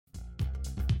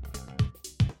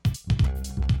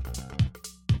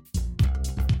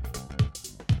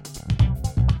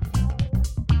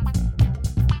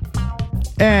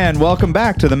And welcome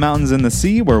back to The Mountains and the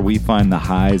Sea, where we find the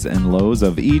highs and lows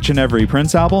of each and every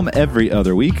Prince album every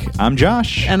other week. I'm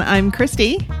Josh. And I'm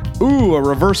Christy. Ooh, a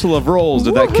reversal of roles.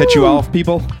 Did that catch you off,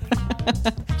 people?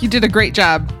 You did a great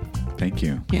job. Thank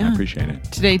you. Yeah. I appreciate it.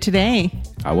 Today.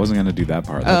 I wasn't going to do that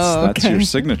part. That's your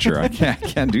signature. I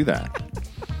can't do that.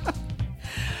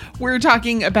 We're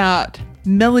talking about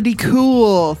Melody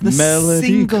Cool, the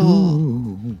single.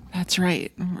 Cool. That's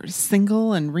right.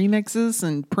 Single and remixes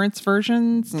and Prince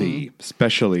versions. And the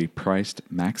specially priced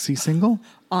maxi single?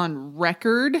 On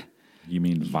record. You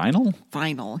mean vinyl?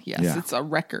 Vinyl, yes. Yeah. It's a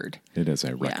record. It is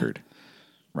a record. Yeah.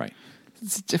 Right.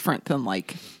 It's different than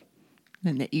like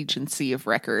an agency of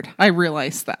record. I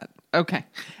realize that. Okay.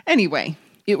 Anyway,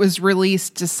 it was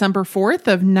released December 4th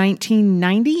of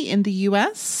 1990 in the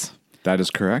U.S. That is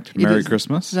correct. Merry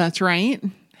Christmas. That's right.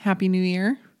 Happy New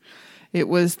Year. It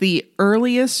was the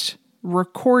earliest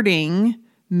recording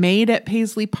made at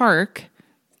Paisley Park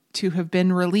to have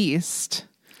been released.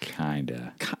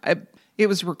 Kinda. It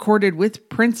was recorded with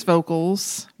Prince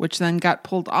vocals, which then got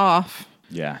pulled off.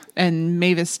 Yeah. And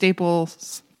Mavis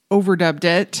Staples overdubbed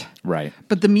it. Right.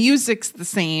 But the music's the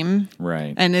same.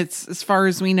 Right. And it's, as far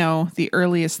as we know, the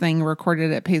earliest thing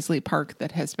recorded at Paisley Park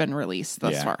that has been released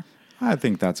thus far. I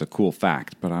think that's a cool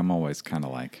fact, but I'm always kind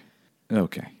of like,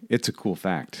 okay, it's a cool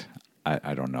fact.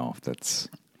 I don't know if that's...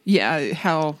 Yeah,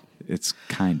 how... It's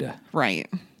kinda. Right.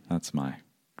 That's my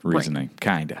reasoning. Right.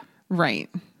 Kinda. Right.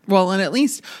 Well, and at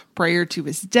least prior to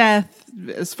his death,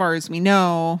 as far as we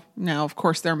know, now, of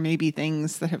course, there may be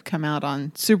things that have come out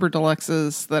on Super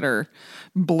Deluxes that are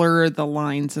blurred the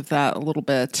lines of that a little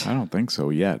bit. I don't think so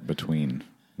yet. Between,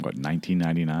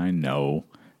 1999? No.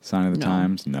 Sign of the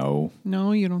Times? No.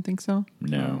 No, you don't think so?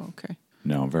 No. Oh, okay.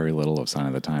 No, very little of Sign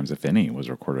of the Times, if any, was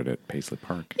recorded at Paisley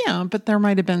Park. Yeah, but there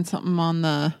might have been something on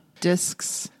the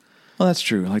discs. Well, that's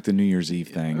true. Like the New Year's Eve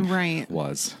thing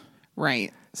was.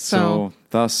 Right. So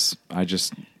thus, I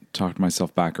just talked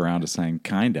myself back around to saying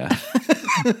kinda.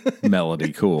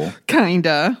 Melody Cool.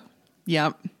 Kinda.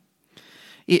 Yep.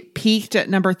 It peaked at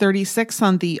number 36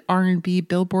 on the R&B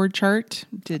Billboard chart.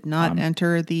 Did not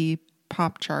enter the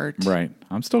pop chart. Right.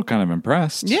 I'm still kind of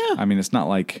impressed. Yeah. I mean, it's not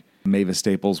like Mavis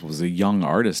Staples was a young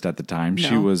artist at the time. No.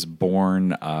 She was born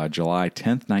July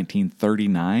 10th,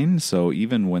 1939. So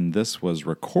even when this was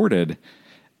recorded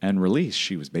and released,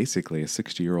 she was basically a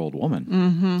 60-year-old woman.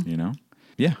 Mm-hmm. You know?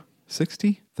 Yeah.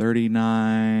 60?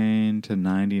 39 to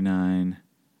 99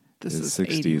 this is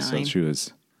 60. 89. So she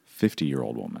was a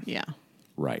 50-year-old woman. Yeah.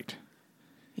 Right.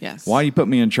 Yes. Why you put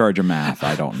me in charge of math,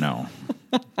 I don't know.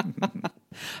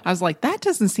 I was like, that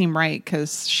doesn't seem right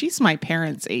because she's my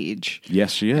parents' age.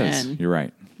 Yes, she is. And you're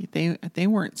right. They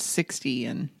weren't 60,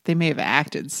 and they may have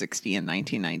acted 60 in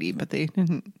 1990, but they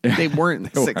didn't. They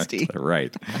weren't 60.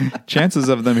 Right. Chances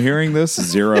of them hearing this,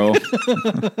 0.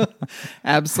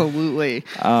 Absolutely.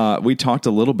 We talked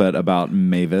a little bit about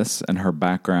Mavis and her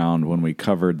background when we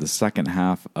covered the second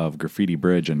half of Graffiti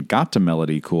Bridge and got to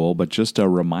Melody Cool, but just a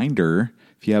reminder,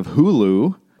 if you have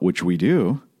Hulu, which we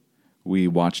do, we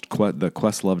watched the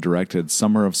Questlove directed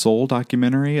Summer of Soul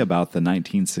documentary about the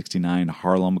 1969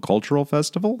 Harlem Cultural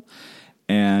Festival,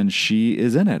 and she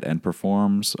is in it and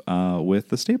performs with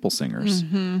the Staple Singers.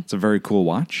 Mm-hmm. It's a very cool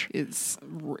watch. It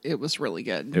was really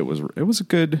good. It was a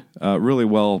good, really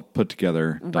well put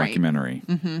together documentary.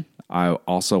 Right. Mm-hmm. I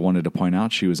also wanted to point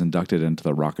out she was inducted into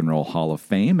the Rock and Roll Hall of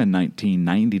Fame in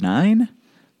 1999.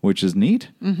 Which is neat.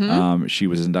 Mm-hmm. She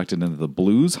was inducted into the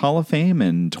Blues Hall of Fame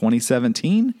in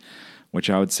 2017, which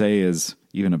I would say is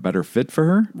even a better fit for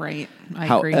her. Right.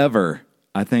 However,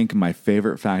 I think my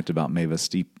favorite fact about Mavis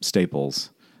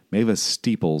Staples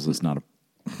is not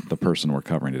the person we're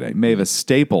covering today. Mavis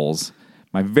Staples,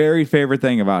 my very favorite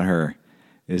thing about her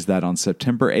is that on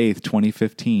September 8th,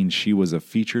 2015, she was a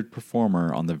featured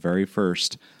performer on the very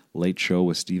first Late Show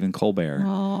with Stephen Colbert.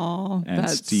 Oh, and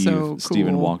that's so cool.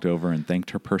 Stephen walked over and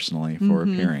thanked her personally for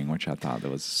appearing, which I thought that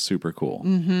was super cool.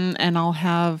 Mm-hmm. And I'll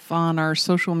have on our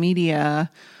social media,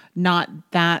 not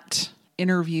that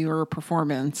interview or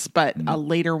performance, but a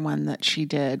later one that she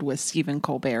did with Stephen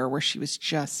Colbert where she was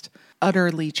just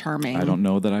utterly charming. I don't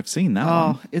know that I've seen that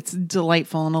one. It's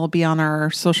delightful. And it'll be on our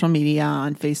social media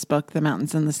on Facebook, The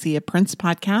Mountains and the Sea of Prince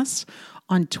podcast,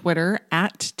 on Twitter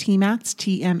at TMATS,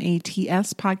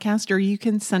 TMATS podcast, or you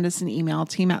can send us an email,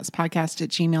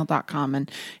 tmatspodcast@gmail.com. And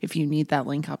if you need that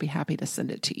link, I'll be happy to send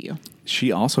it to you.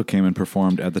 She also came and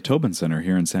performed at the Tobin Center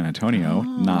here in San Antonio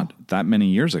not that many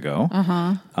years ago.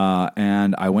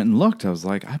 And I went and looked. I was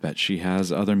like, I bet she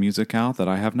has other music out that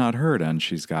I have not heard. And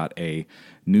she's got a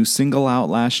new single out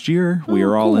last year. We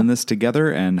Are All in This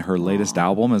Together. And her latest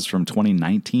album is from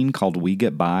 2019 called We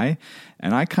Get By.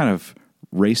 And I kind of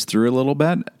race through a little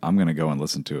bit, I'm going to go and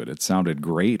listen to it. It sounded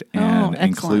great and excellent.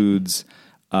 includes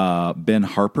Ben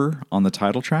Harper on the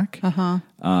title track.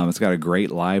 It's got a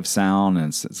great live sound, and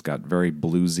it's got very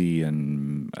bluesy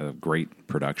and great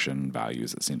production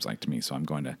values, it seems like to me. So I'm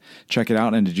going to check it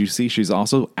out. And did you see she's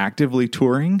also actively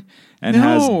touring and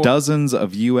has dozens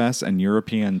of U.S. and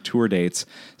European tour dates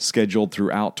scheduled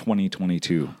throughout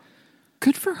 2022.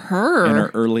 Good for her. In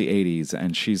her early 80s,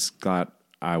 and she's got,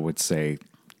 I would say,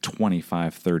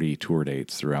 25, 30 tour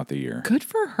dates throughout the year. Good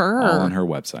for her. All on her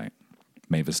website,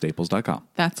 mavisstaples.com.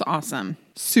 That's awesome.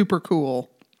 Super cool.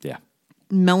 Yeah.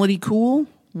 Melody Cool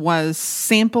was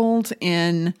sampled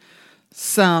in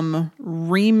some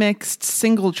remixed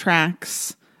single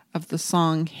tracks of the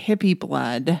song Hippie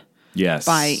Blood. Yes.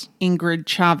 By Ingrid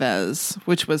Chavez,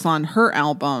 which was on her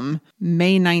album,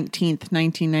 May 19th,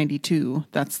 1992.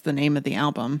 That's the name of the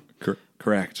album.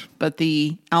 Correct. But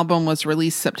the album was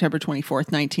released September 24th,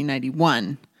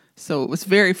 1991. So it was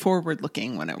very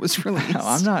forward-looking when it was released.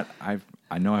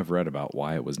 I know I've read about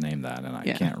why it was named that, and I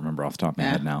can't remember off the top of my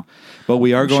head now. But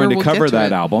we are going to cover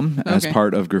that album as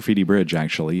part of Graffiti Bridge,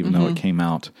 actually, even though it came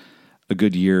out a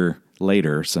good year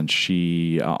later, since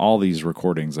all these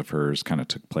recordings of hers kind of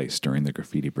took place during the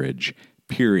Graffiti Bridge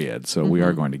period. So we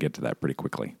are going to get to that pretty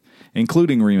quickly,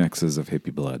 including remixes of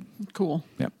Hippie Blood. Cool.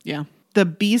 Yep. Yeah. The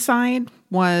B-side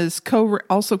was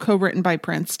also co-written by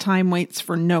Prince, Time Waits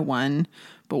for No One,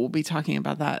 but we'll be talking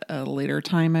about that a later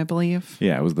time, I believe.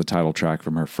 Yeah, it was the title track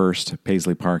from her first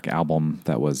Paisley Park album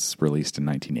that was released in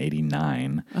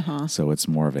 1989. So it's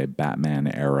more of a Batman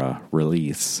era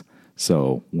release.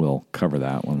 So we'll cover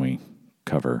that when we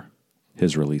cover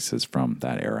his releases from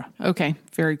that era. Okay,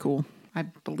 very cool. I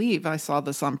believe I saw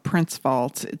this on Prince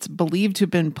Vault. It's believed to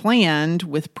have been planned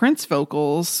with Prince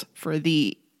vocals for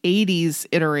the 80s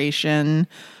iteration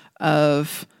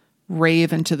of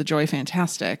Rave Into the Joy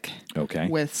Fantastic. Okay.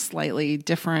 With slightly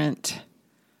different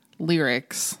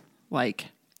lyrics, like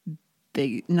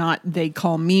they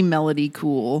call me Melody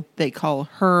Cool, they call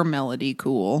her Melody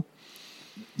Cool.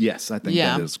 Yes, I think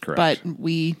that is correct. But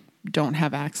we don't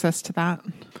have access to that.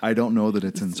 I don't know that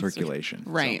it's in circulation.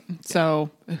 Right.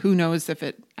 So who knows if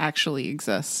it actually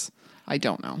exists? I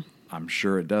don't know. I'm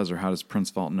sure it does, or how does Prince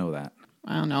Vault know that?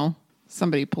 I don't know.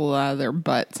 Somebody pull it out of their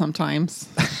butt sometimes.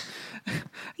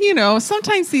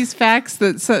 Sometimes these facts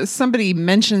that somebody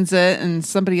mentions it and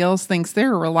somebody else thinks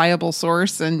they're a reliable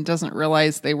source and doesn't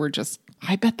realize they were just,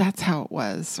 I bet that's how it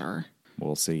was, or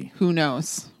we'll see. Who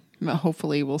knows?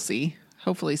 Hopefully we'll see.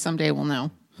 Hopefully someday we'll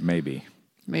know. Maybe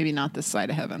not this side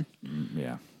of heaven.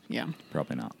 Yeah.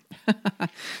 Probably not.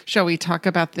 Shall we talk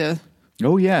about the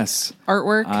Oh, yes.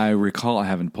 artwork? I recall I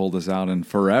haven't pulled this out in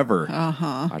forever.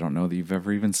 I don't know that you've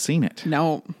ever even seen it.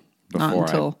 No. Not Before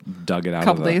until I dug it out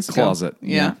couple of the days ago. closet.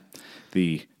 Yeah.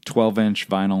 The 12-inch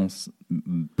vinyl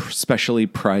specially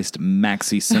priced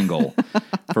maxi single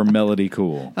for Melody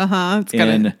Cool. It's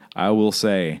got I will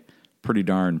say, pretty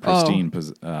darn pristine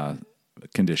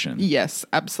condition. Yes,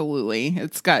 absolutely.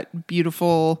 It's got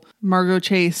beautiful Margot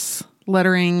Chase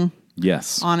lettering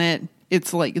Yes. on it.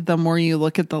 It's like the more you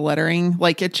look at the lettering,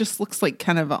 like it just looks like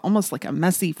kind of almost like a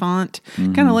messy font,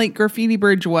 kind of like Graffiti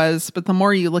Bridge was, but the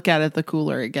more you look at it, the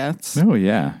cooler it gets. Oh,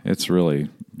 yeah. It's really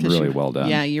well done.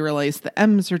 Yeah, you realize the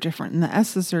M's are different and the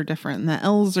S's are different and the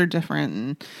L's are different.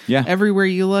 And yeah. everywhere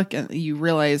you look, you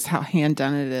realize how hand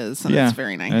done it is. And it's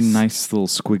very nice. And nice little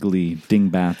squiggly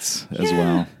dingbats as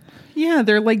well. Yeah,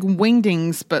 they're like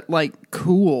wingdings, but like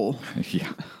cool.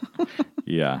 Yeah.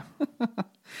 Yeah.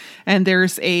 And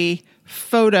there's a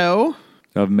photo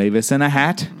of Mavis in a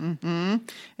hat. And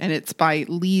it's by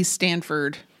Lee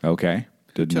Stanford. Okay.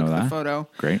 Didn't know that. Took the photo.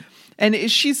 Great. And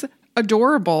she's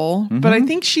adorable, but I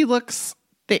think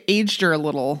they aged her a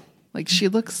little. Like she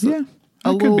looks a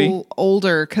little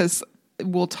older, because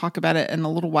we'll talk about it in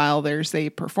a little while. There's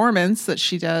a performance that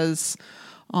she does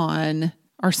on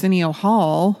Arsenio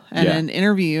Hall and an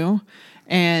interview.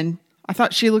 And I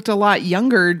thought she looked a lot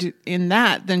younger in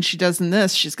that than she does in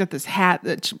this. She's got this hat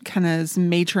that kind of is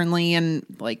matronly and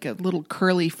like a little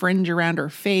curly fringe around her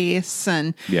face.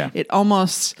 And it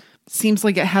almost seems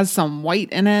like it has some white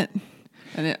in it.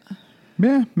 And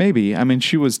yeah, maybe. I mean,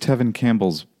 she was Tevin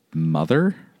Campbell's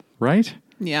mother, right?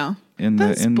 Yeah. In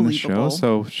the show.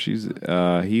 So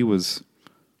he was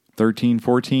 13,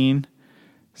 14.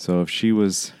 So if she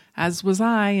was... As was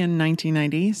I in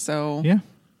 1990, so...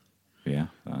 Yeah,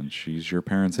 and she's your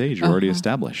parents' age. You're already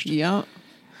established. Yeah.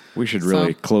 We should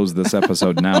really close this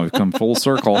episode now. We've come full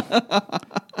circle.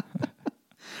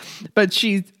 But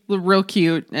she's real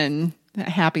cute and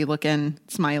happy looking,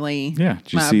 smiley. Yeah.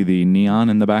 Did you see the neon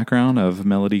in the background of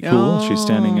Melody Cool? She's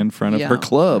standing in front of her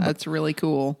club. That's really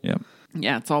cool. Yep.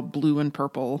 Yeah, it's all blue and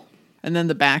purple. And then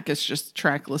the back is just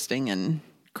track listing and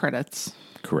credits.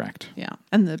 Correct. Yeah.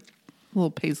 And the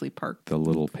little Paisley Park. The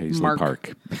little Paisley Mark.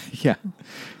 Park. Yeah.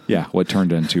 Yeah. What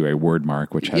turned into a word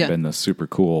mark, which had been the super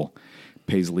cool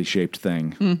Paisley-shaped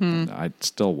thing. Mm-hmm. I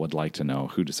still would like to know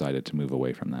who decided to move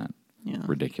away from that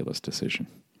ridiculous decision.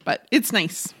 But it's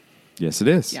nice. Yes, it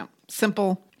is. Yeah.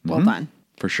 Simple. Well done.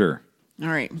 For sure. All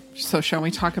right. So shall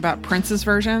we talk about Prince's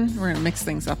version? We're going to mix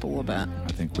things up a little bit.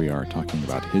 I think we are talking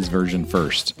about his version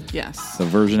first. Yes. The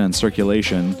version in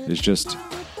circulation is just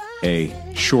a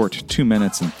short 2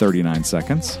 minutes and 39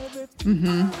 seconds.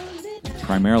 Mm-hmm.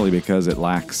 Primarily because it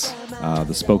lacks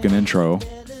the spoken intro.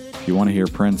 If you want to hear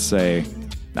Prince say,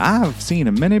 "I've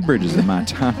seen many bridges in my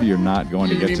time," you're not going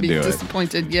to get to do it.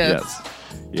 Disappointed, yes.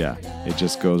 Yeah. It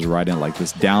just goes right in like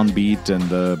this downbeat and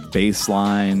the bass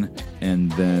line,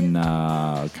 and then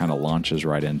kind of launches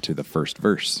right into the first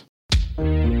verse. They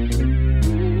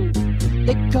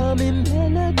call me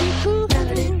Melody Cool.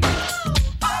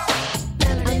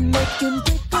 I'm making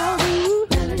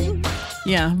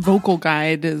Yeah, vocal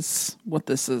guide is what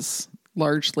this is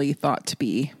largely thought to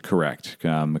be. Correct.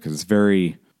 Because it's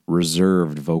very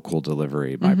reserved vocal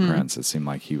delivery by Prince. It seemed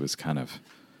like he was kind of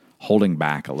holding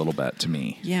back a little bit to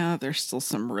me. Yeah, there's still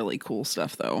some really cool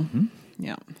stuff, though. Mm-hmm.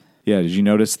 Yeah. Yeah, did you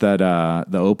notice that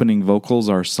the opening vocals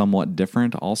are somewhat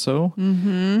different also?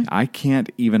 Mm-hmm. I can't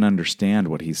even understand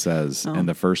what he says in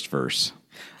the first verse.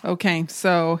 Okay,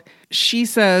 so she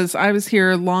says, "I was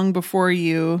here long before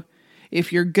you.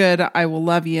 If you're good, I will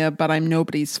love you, but I'm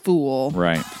nobody's fool."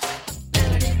 Right.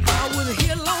 I was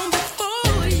here long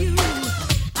before you.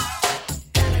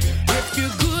 If you're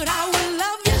good, I will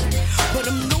love you, but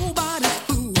I'm nobody's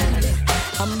fool.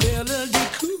 I'm Melody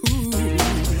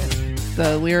Cool.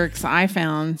 The lyrics I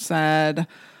found said,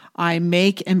 "I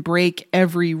make and break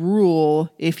every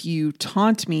rule. If you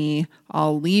taunt me,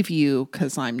 I'll leave you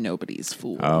because I'm nobody's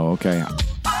fool." Oh, okay.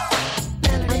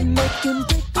 I'm making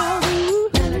break all the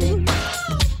rules.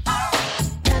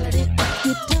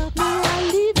 You taught me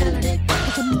I leave you,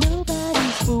 'cause I'm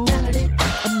nobody's fool.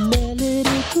 I'm Melody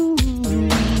Cool.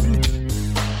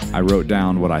 I wrote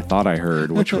down what I thought I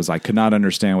heard, which was I could not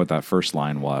understand what that first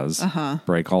line was.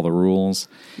 Break all the rules.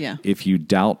 Yeah. If you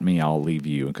doubt me, I'll leave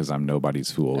you because I'm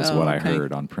nobody's fool is what I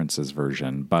heard on Prince's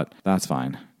version. But that's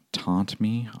fine. Taunt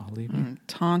me, I'll leave you.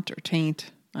 Taunt or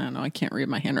taint. I don't know. I can't read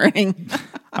my handwriting.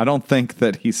 I don't think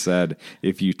that he said,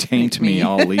 if you taint me,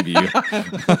 I'll leave you.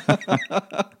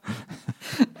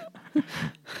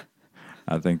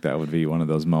 I think that would be one of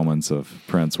those moments of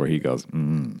Prince where he goes,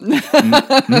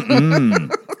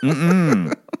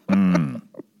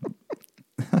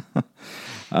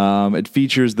 It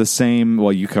features the same,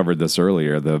 well, you covered this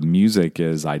earlier. The music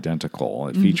is identical.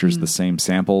 It features the same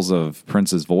samples of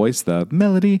Prince's voice, the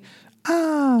melody,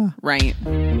 Right.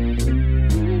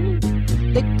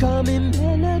 They call me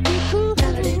Melody Cool.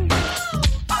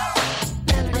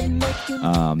 I'm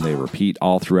making They repeat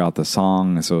all throughout the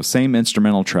song. So same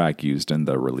instrumental track used in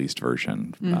the released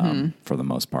version for the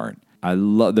most part.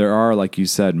 There are, like you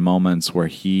said, moments where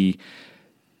he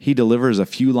delivers a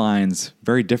few lines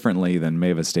very differently than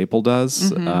Mavis Staple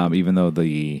does, even though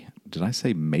did I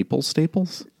say Maple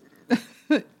Staples?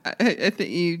 I think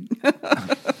you.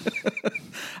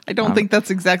 I don't think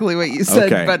that's exactly what you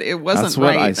said, Okay. but it wasn't That's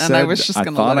what right, I said. and I was just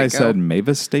going to let it go. I thought I said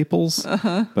Mavis Staples,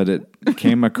 but it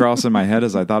came across in my head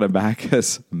as I thought it back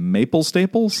as Maple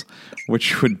Staples,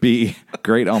 which would be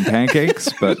great on pancakes,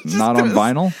 but not on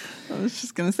vinyl. I was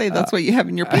just going to say that's what you have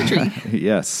in your pantry.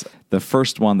 Yes. The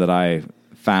first one that I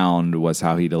found was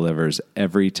how he delivers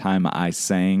 "Every time I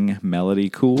sang Melody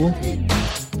Cool."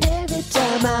 every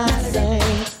time I sang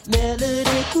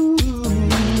Melody Cool.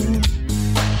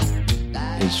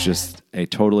 It's just a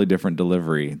totally different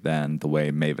delivery than the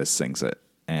way Mavis sings it,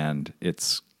 and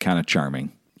it's kind of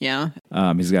charming. Yeah.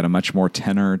 He's got a much more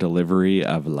tenor delivery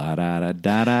of la da da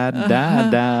da da da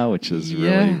da, which is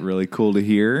really, really cool to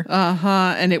hear.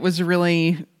 And it was a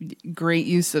really great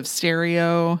use of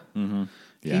stereo. Yeah.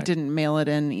 He didn't mail it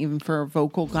in even for a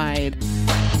vocal guide.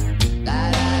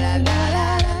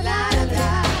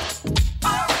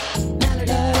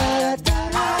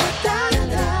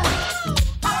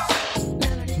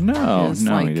 No, It's he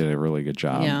like- did a really good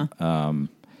job. Yeah.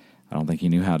 I don't think he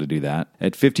knew how to do that.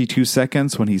 At 52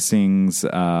 seconds, when he sings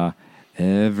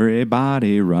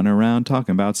 "Everybody run around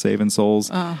talking about saving souls,"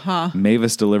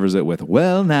 Mavis delivers it with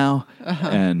 "Well now,"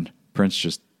 and Prince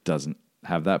just doesn't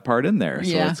have that part in there.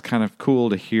 So Yeah. it's kind of cool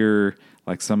to hear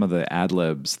like some of the ad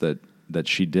libs that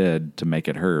she did to make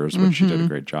it hers, which she did a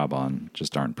great job on,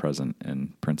 just aren't present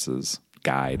in Prince's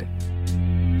guide.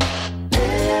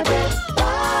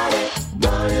 Everybody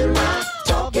running around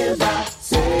talking about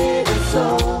saving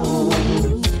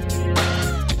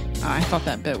thought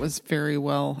that bit was very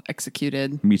well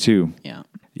executed. Me too. Yeah.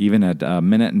 Even at a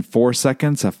minute and 4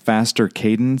 seconds, a faster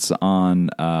cadence on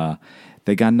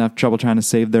They Got Enough Trouble Trying to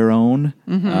Save Their Own,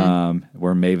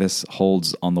 where Mavis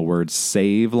holds on the word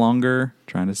save longer,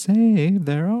 trying to save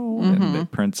their own. And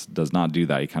Prince does not do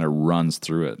that. He kind of runs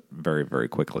through it very, very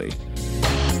quickly.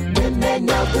 When they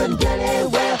know couldn't get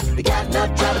anywhere, they got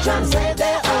enough trouble trying to save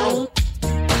their own.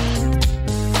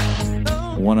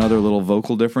 One other little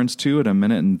vocal difference, too. At a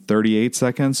minute and 38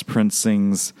 seconds, Prince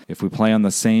sings, "If we play on the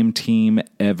same team,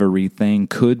 everything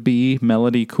could be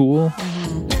melody cool."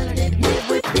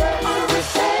 If we play on the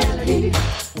same beat,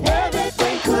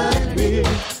 everything could be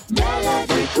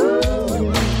melody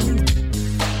cool.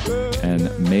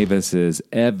 And Mavis is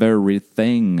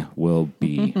everything will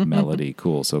be melody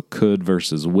cool. So could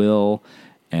versus will,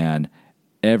 and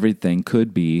everything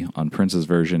could be on Prince's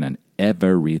version, and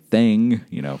everything,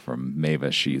 from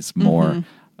Mavis, she's more,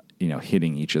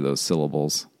 hitting each of those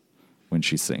syllables when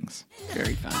she sings.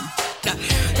 Very fun. That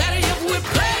if we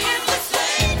play in the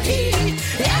same key,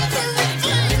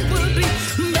 everything will be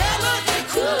melody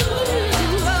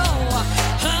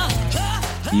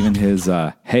cool. Even his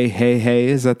hey, hey,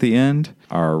 hey's at the end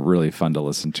are really fun to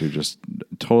listen to. Just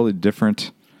totally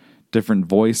different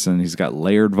voice, and he's got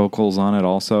layered vocals on it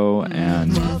also.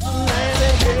 And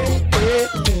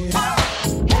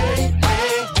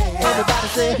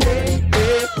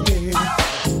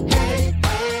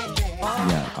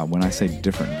when I say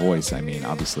different voice, I mean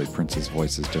obviously Prince's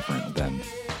voice is different than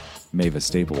Mavis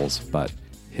Staples, but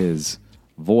his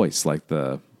voice, like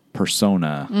the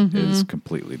persona, is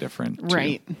completely different too.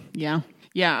 Right. Yeah.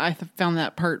 Yeah, I found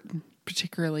that part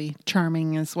particularly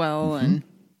charming as well. And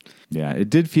yeah, it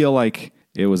did feel like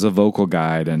it was a vocal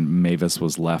guide and Mavis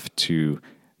was left to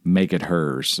make it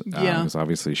hers. Because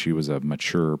obviously she was a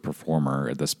mature performer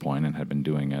at this point and had been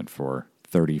doing it for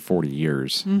 30, 40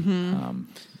 years.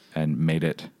 And made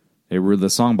it. The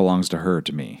song belongs to her,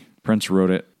 to me. Prince wrote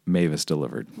it, Mavis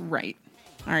delivered. Right.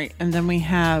 All right. And then we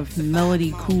have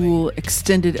Melody Cool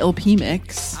Extended LP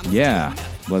Mix. Yeah.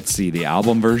 Let's see. The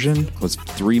album version was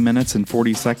 3 minutes and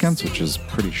 40 seconds, which is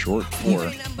pretty short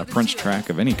for a Prince track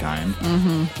of any kind.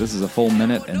 This is a full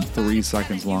minute and 3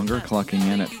 seconds longer, clocking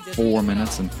in at 4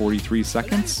 minutes and 43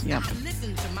 seconds. Yep.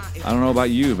 I don't know about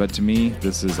you, but to me,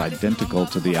 this is identical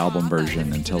to the album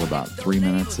version until about 3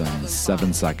 minutes and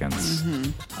 7 seconds,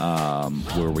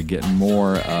 where we get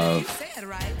more of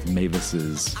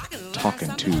Mavis's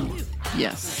talking to.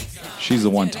 Yes. She's the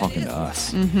one talking to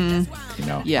us. Yes.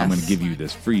 I'm going to give you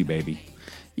this free, baby.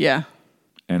 Yeah.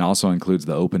 And also includes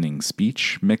the opening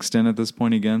speech mixed in at this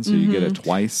point again, so you get it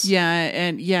twice. Yeah,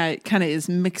 and it kind of is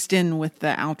mixed in with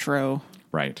the outro.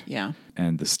 Right. Yeah.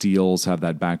 And the Steels have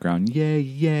that background, yay,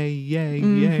 yay, yay,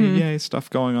 yay, yay, stuff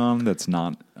going on that's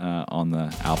not on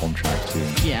the album track, too.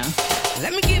 Yeah.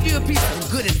 Let me give you a piece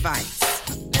of good advice.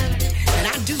 And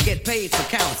I do get paid for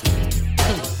counseling.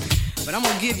 But I'm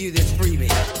going to give you this freebie.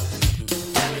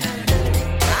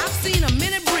 I've seen a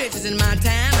many bridges in my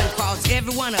time and crossed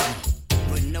every one of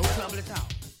them with no trouble at all.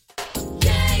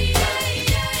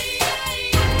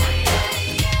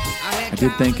 I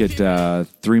did think at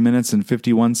 3 minutes and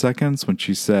 51 seconds when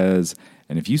she says,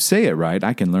 and if you say it right,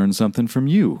 I can learn something from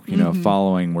you,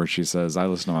 following where she says, I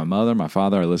listen to my mother, my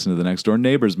father, I listen to the next door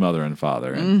neighbor's mother and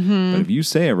father. But if you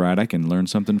say it right, I can learn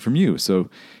something from you. So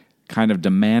kind of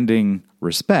demanding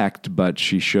respect, but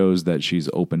she shows that she's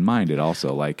open-minded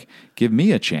also, like, give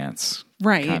me a chance.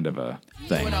 Right. Kind of a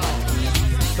thing.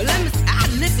 But I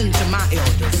listen to my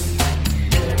elders.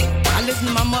 I listen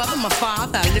to my mother, my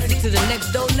father. I listen to the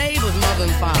next door neighbor's mother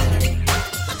and father.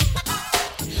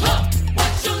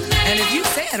 And if you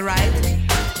say it right,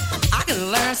 I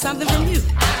can learn something from you.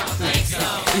 I don't think so.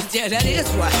 Yeah, that is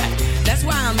why. That's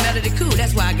why I'm Melody Cool.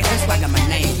 That's why I got my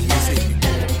name. You see.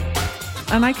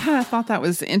 And I kind of thought that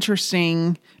was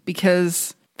interesting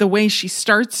because the way she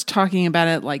starts talking about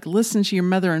it, like, listen to your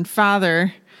mother and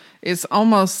father, is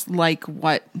almost like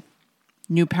what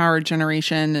New Power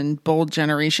Generation and Bold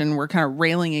Generation were kind of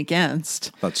railing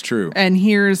against. That's true. And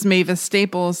here's Mavis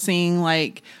Staples saying,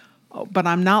 like, oh, but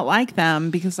I'm not like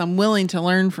them because I'm willing to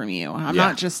learn from you. I'm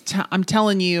not just, I'm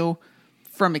telling you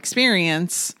from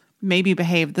experience, maybe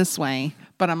behave this way,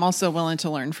 but I'm also willing to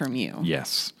learn from you.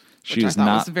 Yes. She is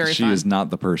not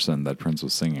the person that Prince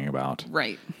was singing about.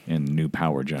 Right. In New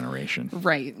Power Generation.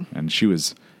 Right. And she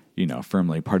was,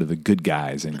 firmly part of the good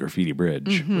guys in Graffiti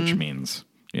Bridge, which means,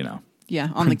 Yeah,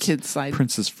 on the kids' side.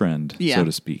 Prince's friend, so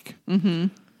to speak.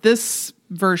 This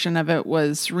version of it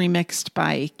was remixed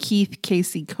by Keith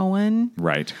Casey Cohen.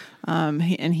 Right.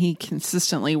 And he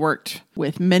consistently worked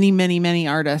with many, many, many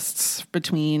artists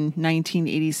between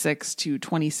 1986 to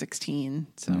 2016.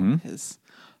 So his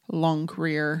long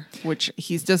career, which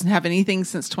he doesn't have anything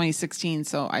since 2016.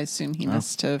 So I assume he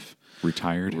must have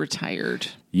retired.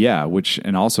 Yeah,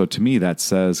 and also to me that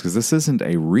says, because this isn't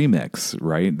a remix,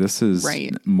 right? This is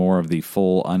more of the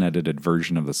full unedited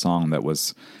version of the song that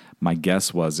was, my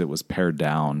guess was it was pared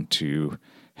down to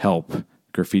help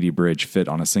Graffiti Bridge fit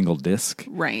on a single disc.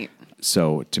 Right.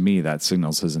 So to me that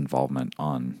signals his involvement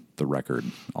on the record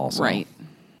also. Right.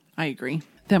 I agree.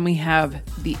 Then we have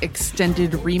the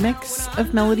extended remix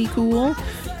of Melody Cool.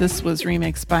 This was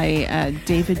remixed by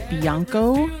David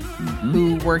Bianco,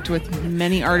 who worked with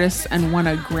many artists and won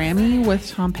a Grammy with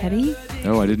Tom Petty.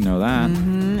 Oh, I didn't know that.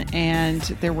 And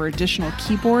there were additional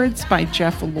keyboards by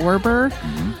Jeff Lorber,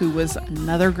 who was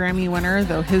another Grammy winner,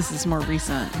 though his is more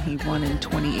recent. He won in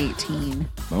 2018.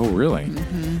 Oh, really?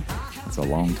 It's a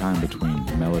long time between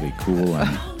Melody Cool and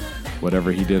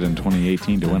whatever he did in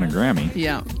 2018 to win a Grammy.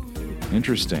 Yeah.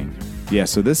 Interesting. Yeah,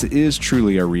 so this is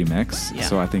truly a remix. Yeah.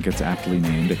 So I think it's aptly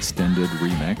named Extended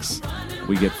Remix.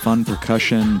 We get fun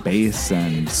percussion, bass,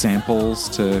 and samples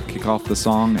to kick off the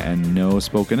song, and no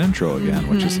spoken intro again,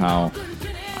 which is how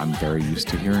I'm very used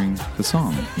to hearing the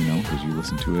song, because you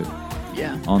listen to it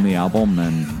on the album,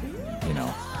 and,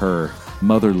 her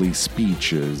motherly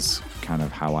speech is kind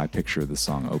of how I picture the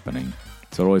song opening.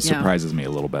 So it always surprises me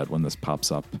a little bit when this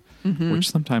pops up, which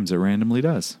sometimes it randomly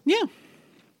does. Yeah.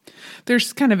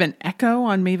 There's kind of an echo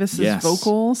on Mavis's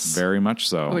vocals. Very much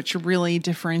so. Which really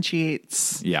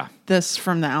differentiates this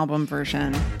from the album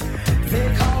version.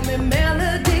 They call me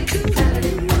Melody Cool.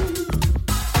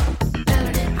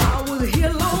 I was here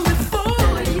long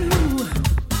before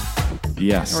you.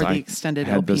 Yes, or the extended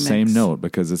I had LP the same mix. note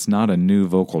because it's not a new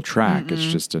vocal track. It's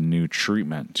just a new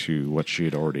treatment to what she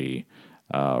had already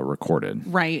recorded.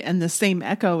 Right, and the same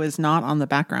echo is not on the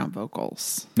background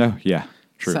vocals. Oh, yeah.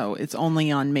 True. So it's only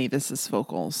on Mavis's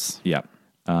vocals. Yeah.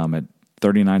 At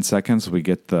 39 seconds, we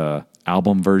get the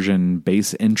album version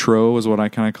bass intro is what I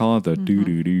kind of call it. The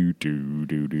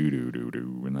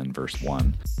do-do-do-do-do-do-do-do-do. And then verse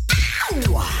 1.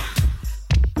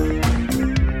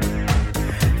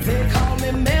 They call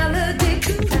me Melody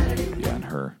Cool. Yeah, and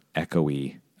her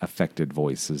echoey, affected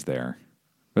voice is there.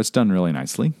 But it's done really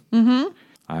nicely. I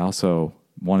also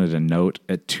wanted to note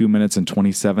at 2 minutes and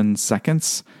 27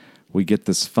 seconds, we get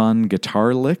this fun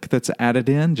guitar lick that's added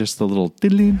in, just the little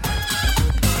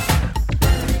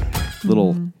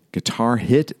guitar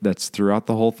hit that's throughout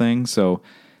the whole thing. So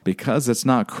because it's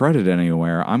not credited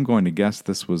anywhere, I'm going to guess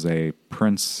this was a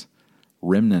Prince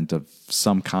remnant of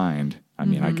some kind. I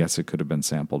mean, I guess it could have been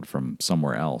sampled from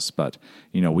somewhere else, but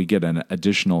we get an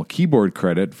additional keyboard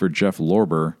credit for Jeff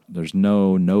Lorber. There's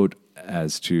no note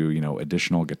as to,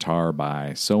 additional guitar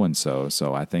by so-and-so.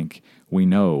 So I think we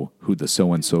know who the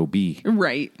so-and-so be.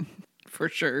 Right, for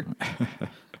sure.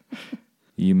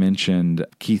 You mentioned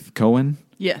Keith Cohen.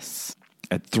 Yes.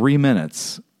 At 3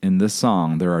 minutes in this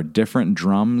song, there are different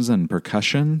drums and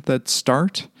percussion that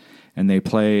start, and they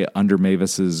play under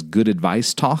Mavis's Good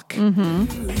Advice Talk. Here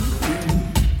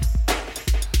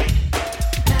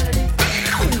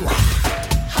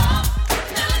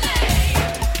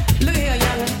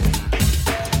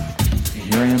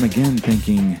I am again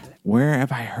thinking, where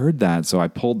have I heard that? So I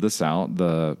pulled this out,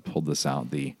 the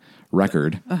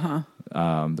record, the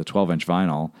 12-inch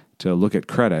vinyl, to look at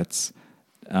credits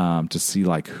to see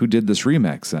who did this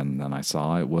remix, and then I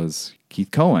saw it was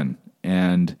Keith Cohen,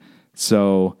 and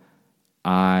so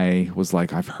I was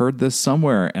like, I've heard this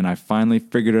somewhere, and I finally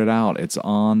figured it out. It's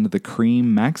on the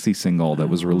Cream maxi single that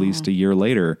was released a year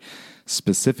later,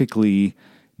 specifically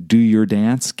Do Your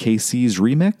Dance, KC's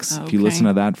remix. Okay. If you listen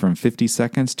to that from 50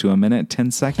 seconds to a minute,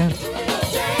 10 seconds.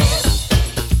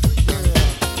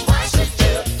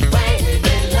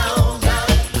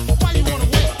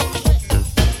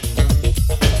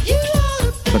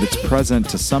 But it's present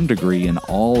to some degree in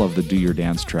all of the Do Your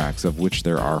Dance tracks, of which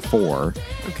there are 4.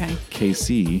 Okay.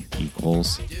 KC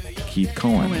equals Keith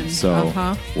Cohen. Cohen. So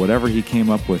whatever he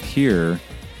came up with here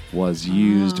was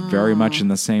used very much in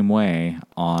the same way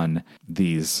on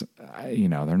these,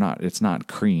 it's not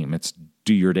Cream, it's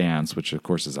Do Your Dance, which of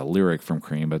course is a lyric from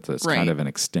Cream, but it's kind of an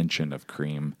extension of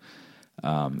Cream.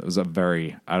 It was a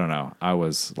very, I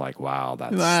was like, wow,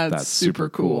 that's super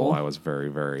cool. I was very,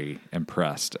 very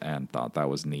impressed and thought that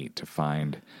was neat to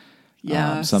find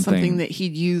something that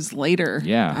he'd use later.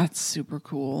 Yeah. That's super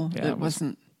cool. Yeah,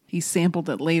 he sampled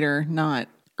it later, not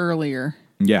earlier.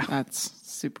 Yeah. That's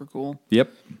super cool.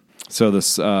 Yep. So this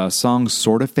song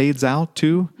sort of fades out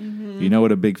too. You know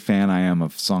what a big fan I am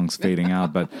of songs fading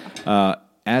out, but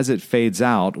as it fades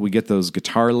out, we get those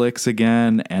guitar licks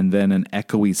again, and then an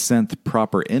echoey synth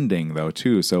proper ending though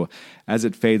too. So as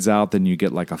it fades out, then you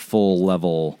get like a full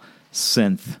level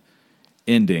synth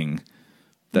ending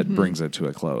that brings it to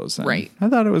a close. And Right. I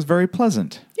thought it was very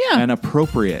pleasant. Yeah. And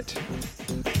appropriate.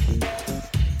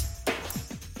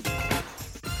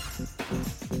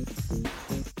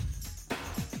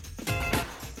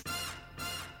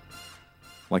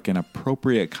 Like an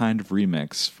appropriate kind of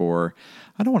remix for,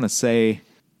 I don't want to say,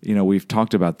 we've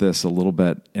talked about this a little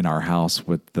bit in our house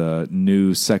with the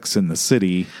new Sex in the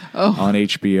City on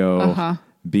HBO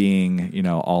being,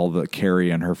 all the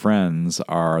Carrie and her friends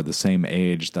are the same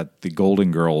age that the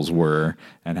Golden Girls were,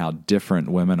 and how different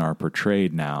women are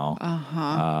portrayed now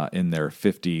in their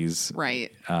 50s. Right.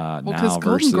 Now Because Golden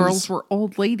versus, Girls were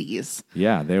old ladies.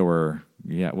 Yeah, they were.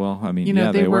 Yeah, well, I mean,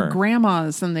 They were were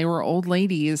grandmas and they were old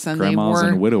ladies and grandmas they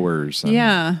were and widowers. And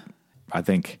Yeah. I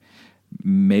think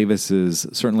Mavis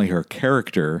certainly her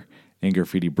character in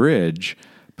Graffiti Bridge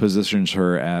positions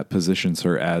her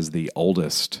as the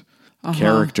oldest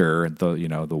character,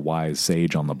 the wise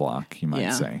sage on the block, you might Yeah.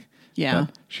 say. Yeah.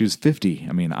 But she was 50.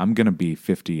 I mean, I'm going to be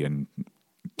 50 in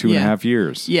 2.5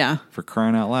 years. Yeah. For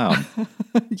crying out loud.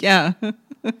 Yeah.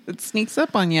 It sneaks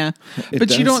up on you. It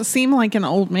But you does. don't seem like an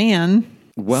old man.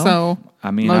 Well, so I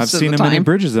mean, most I've seen of the many time.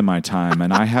 bridges in my time,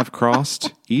 and I have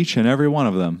crossed each and every one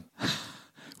of them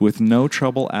with no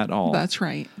trouble at all. That's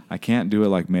right. I can't do it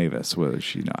like Mavis, where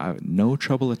I have no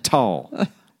trouble at all.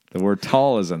 The word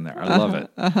 "tall" is in there. I love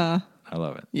it. I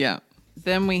love it. Yeah.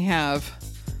 Then we have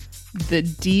the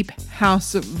deep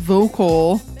house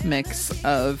vocal mix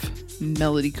of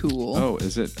Melody Cool. Oh,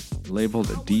 is it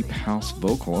labeled a deep house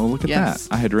vocal? Oh, look at Yes.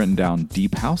 that. I had written down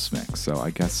deep house mix, so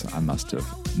I guess I must have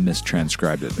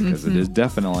mistranscribed it because it is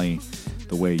definitely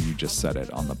the way you just said it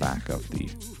on the back of the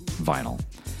vinyl.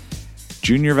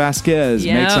 Junior Vasquez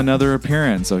Yep. makes another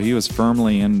appearance, so he was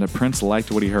firmly in. Prince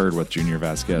liked what he heard with Junior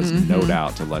Vasquez, no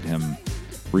doubt, to let him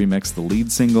remix the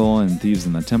lead single in Thieves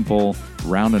in the Temple.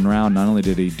 Round and Round, not only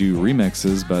did he do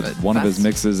remixes, but one of his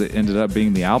mixes ended up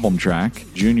being the album track.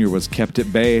 Junior was kept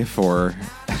at bay for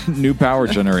New Power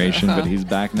Generation, but he's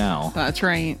back now. That's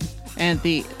right. And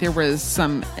there was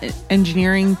some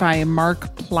engineering by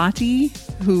Mark Plati,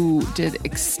 who did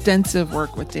extensive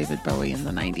work with David Bowie in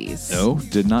the 90s. No,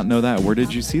 did not know that. Where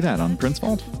did you see that? On Prince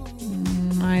Vault?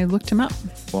 I looked him up.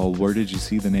 Well, where did you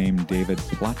see the name David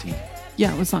Plati?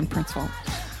 Yeah, it was on Prince Vault.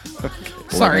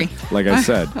 Sorry. Like I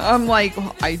said. I'm like,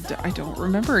 I don't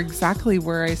remember exactly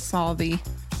where I saw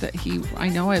I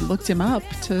know I looked him up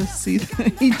to see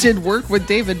that he did work with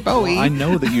David Bowie. I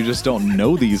know that you just don't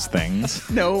know these things.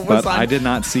 No, it but was on- I did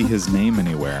not see his name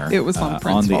anywhere. It was on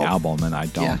Prince the Vault. album, and I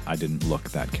Yeah. didn't look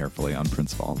that carefully on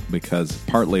Prince Vault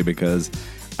partly because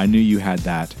I knew you had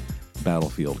that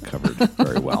Battlefield covered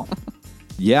very well.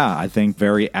 Yeah, I think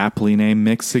very aptly named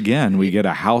mix again. We get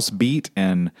a house beat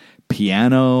and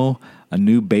piano, a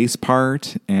new bass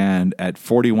part, and at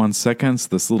 41 seconds,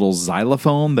 this little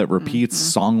xylophone that repeats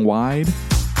song-wide.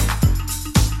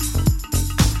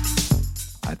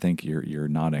 I think you're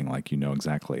nodding like you know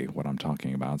exactly what I'm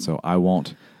talking about, so I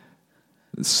won't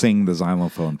sing the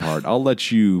xylophone part. I'll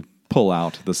let you pull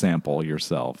out the sample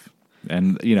yourself.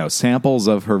 And, samples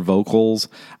of her vocals.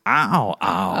 Ow,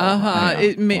 ow.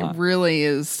 It really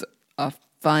is a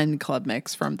fun club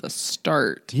mix from the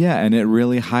start. Yeah, and it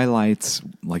really highlights,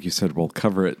 like you said, we'll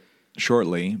cover it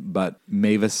shortly, but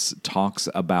Mavis talks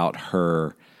about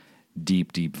her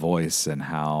deep, deep voice and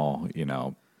how,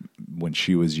 when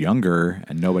she was younger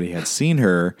and nobody had seen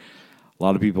her, a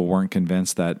lot of people weren't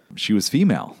convinced that she was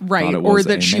female. Right, Thought it or was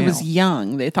that a she male. was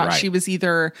young. They thought Right. she was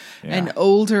either Yeah. an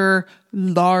older,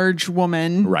 large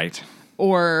woman Right.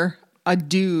 or a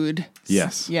dude.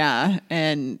 Yes. Yeah,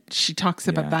 and she talks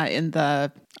about Yeah. that in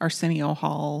the Arsenio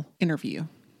Hall interview.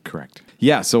 Correct.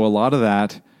 Yeah, so a lot of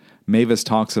that Mavis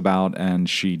talks about, and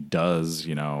she does,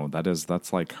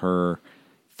 that's like her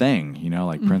thing,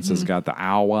 like Prince has got the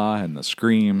awa and the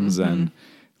screams, and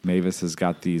Mavis has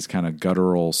got these kind of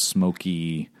guttural,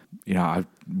 smoky, I've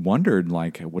wondered,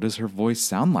 what does her voice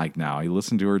sound like now? You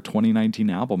listen to her 2019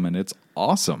 album, and it's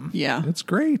awesome. Yeah. It's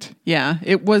great. Yeah,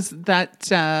 it was that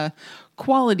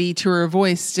quality to her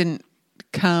voice didn't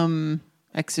come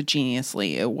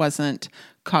exogenously. It wasn't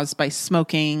caused by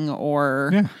smoking or,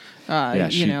 Yeah.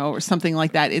 Yeah, or something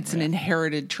like that. It's an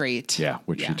inherited trait. Yeah,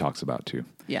 which she talks about, too.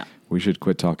 Yeah. We should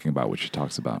quit talking about what she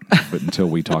talks about, but until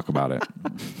we talk about it.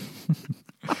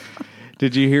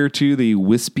 Did you hear, too, the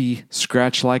wispy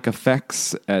scratch-like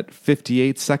effects at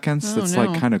 58 seconds? Oh, It's no.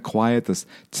 like kind of quiet. This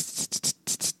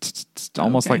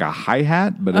almost Okay. like a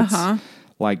hi-hat, but it's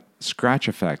like scratch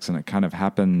effects, and it kind of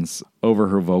happens over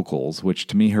her vocals, which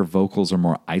to me, her vocals are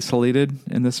more isolated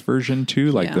in this version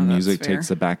too. Like Yeah, the that's music fair.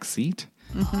 takes a back seat.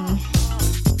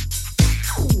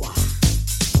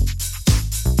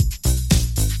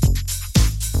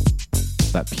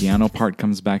 That piano part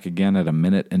comes back again at 1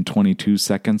 minute and 22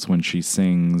 seconds when she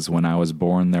sings "When I Was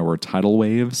Born There Were Tidal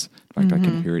Waves." In fact, I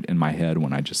can hear it in my head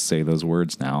when I just say those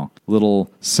words now.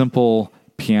 Little simple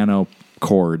piano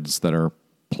chords that are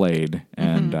played,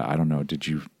 and I don't know, did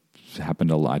you happen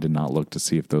to, I did not look to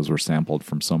see if those were sampled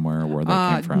from somewhere or where they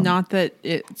came from. Not that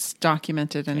it's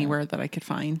documented anywhere that I could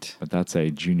find. But that's a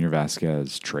Junior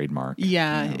Vasquez trademark.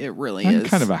 Yeah, it really And is.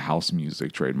 kind of a house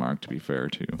music trademark, to be fair,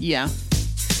 too. Yeah.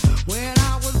 When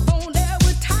I was born, there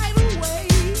were tidal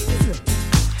waves.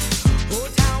 Oh,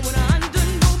 town went under,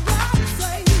 no blood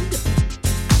saved.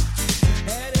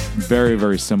 Very,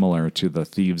 very similar to the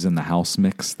Thieves in the House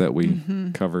mix that we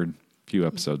covered a few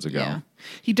episodes ago. Yeah.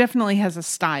 He definitely has a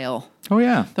style. Oh,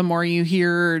 yeah. The more you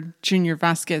hear Junior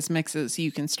Vasquez mixes,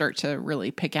 you can start to really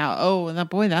pick out, oh,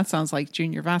 that sounds like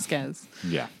Junior Vasquez.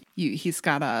 Yeah. He's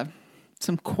got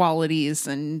some qualities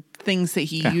and things that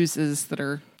he uses that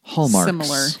are Hallmarks.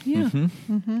 similar. Yeah.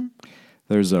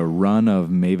 There's a run of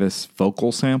Mavis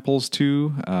vocal samples,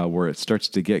 too, where it starts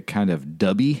to get kind of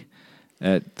dubby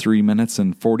at 3 minutes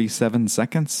and 47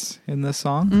 seconds in this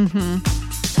song.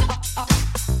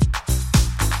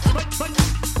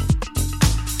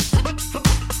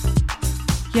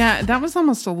 Yeah, that was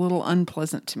almost a little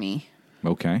unpleasant to me.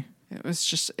 Okay. It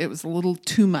was a little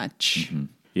too much.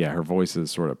 Yeah, her voice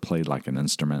is sort of played like an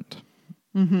instrument.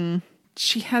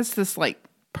 She has this like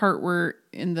part where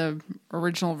in the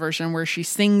original version where she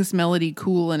sings melody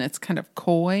cool and it's kind of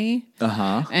coy.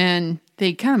 And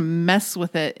they kind of mess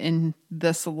with it in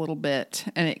this a little bit.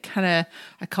 And it kind of,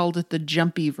 I called it the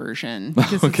jumpy version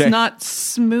because Okay. it's not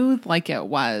smooth like it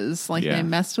was. Like Yeah. they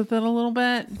messed with it a little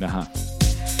bit. Uh-huh.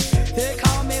 They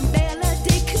call me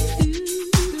Melody Cool.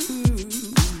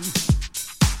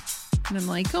 And I'm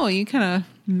like, oh, you kind of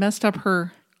messed up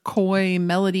her coy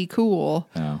melody cool.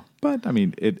 Oh. But, I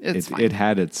mean, It's fine. it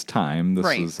had its time. This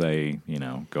Right. was a,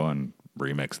 go and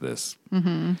remix this.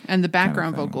 And the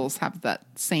background thing. vocals have that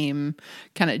same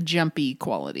kind of jumpy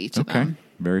quality to Okay. them.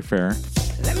 Very fair.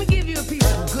 Let me give you a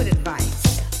piece of good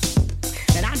advice.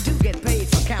 And I do get paid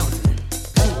for counseling.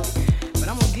 But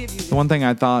I'm going to give you The one thing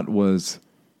I thought was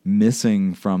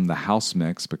missing from the house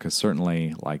mix, because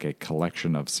certainly like a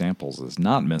collection of samples is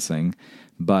not missing,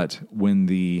 but when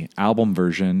the album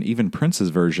version, even Prince's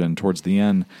version towards the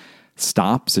end,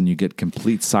 stops and you get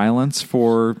complete silence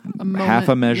for half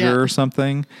a measure yeah. or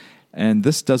something, and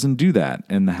this doesn't do that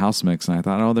in the house mix, and I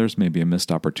thought, oh, there's maybe a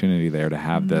missed opportunity there to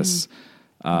have this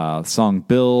song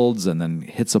builds and then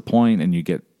hits a point and you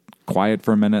get quiet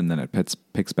for a minute and then it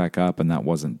picks back up, and that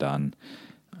wasn't done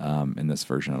in this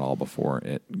version at all before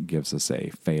it gives us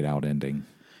a fade out ending.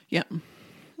 Yep.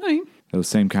 Right. Those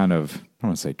same kind of, I don't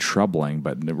want to say troubling,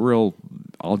 but the real,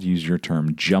 I'll use your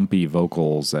term, jumpy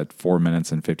vocals at 4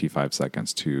 minutes and 55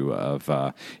 seconds too of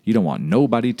you don't want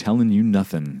nobody telling you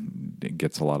nothing. It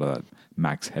gets a lot of that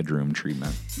Max Headroom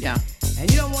treatment. Yeah. And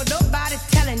you don't want nobody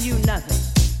telling you nothing.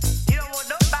 You don't want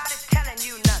nobody telling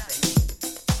you nothing.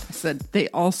 I said they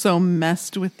also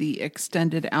messed with the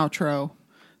extended outro.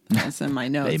 That's in my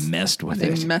notes. They messed with They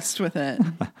it. messed with it.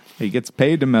 He gets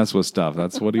paid to mess with stuff.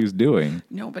 That's what he's doing.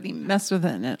 Nobody messed with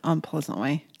it in an unpleasant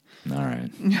way. All right.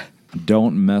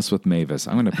 Don't mess with Mavis.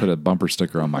 I'm going to put a bumper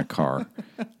sticker on my car.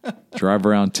 Drive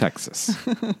around Texas.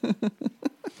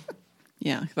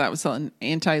 Yeah, that was an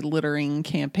anti-littering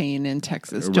campaign in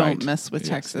Texas. Right. Don't mess with Yes,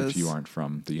 Texas. If you aren't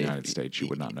from the United States, you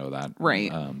would not know that.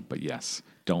 Right. But yes,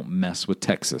 don't mess with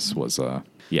Texas was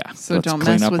yeah. So let's don't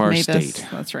clean mess up with our Mavis. state.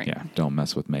 That's right. Yeah, don't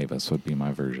mess with Mavis would be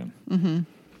my version.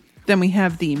 Then we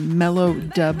have the mellow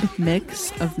dub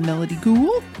mix of Melody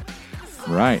Ghoul.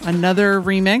 Right. Another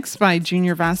remix by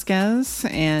Junior Vasquez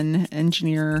and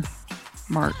engineer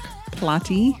Mark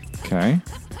Plati. Okay.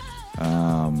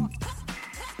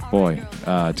 Boy,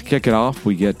 to kick it off,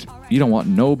 we get You Don't Want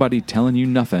Nobody Telling You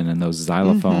Nothing, and those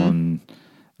xylophone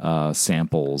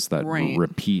samples that Right.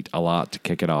 repeat a lot to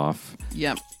kick it off.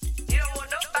 Yep. You don't want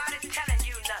nobody telling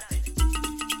you nothing.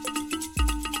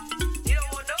 You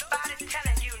don't want nobody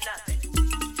telling you nothing.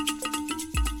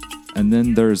 And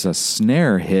then there's a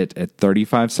snare hit at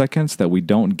 35 seconds that we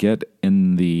don't get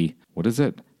in the, what is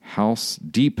it?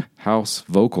 Deep house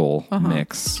vocal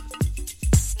mix.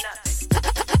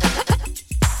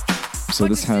 So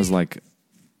this has like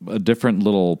a different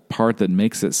little part that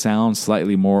makes it sound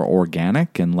slightly more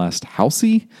organic and less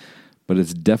housey, but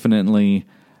it's definitely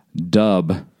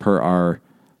dub per our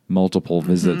multiple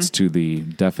visits to the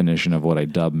definition of what a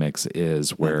dub mix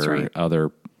is, where right. other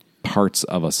parts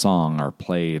of a song are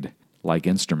played like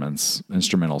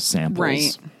instrumental samples.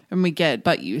 Right. And we get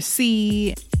But You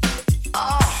See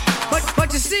But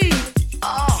you see,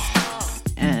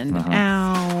 and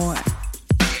Ow.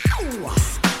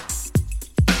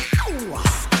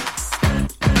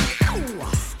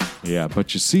 Yeah,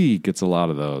 But You See gets a lot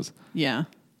of those. Yeah.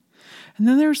 And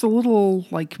then there's a little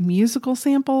like musical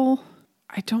sample.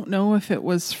 I don't know if it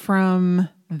was from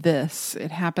this.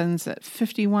 It happens at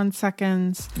 51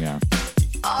 seconds Yeah.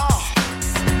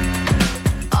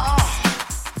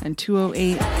 and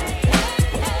 208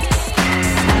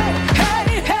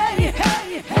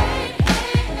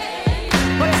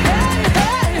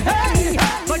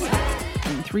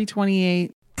 and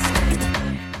 328.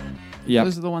 Yep.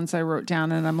 Those are the ones I wrote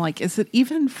down, and I'm like, is it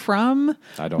even from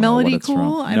I don't Melody know what it's Cool?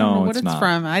 from. I don't know what it's not.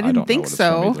 from. I didn't don't know think what it's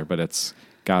so. from either, but it's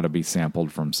got to be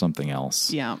sampled from something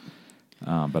else. Yeah.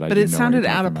 But But it sounded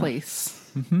out of place.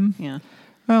 Mm-hmm. Yeah.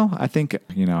 Well, I think,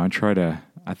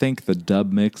 I think the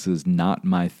dub mix is not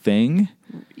my thing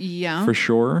Yeah. for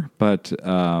sure, but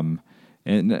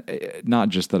and not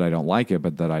just that I don't like it,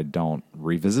 but that I don't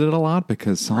revisit it a lot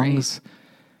because songs,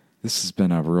 this has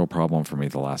been a real problem for me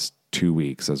the last 2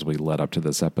 weeks as we led up to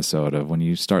this episode of when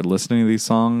you start listening to these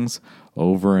songs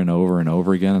over and over and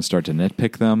over again and start to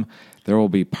nitpick them, there will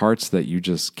be parts that you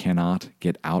just cannot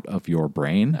get out of your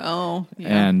brain. Oh,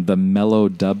 yeah. And the mellow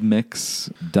dub mix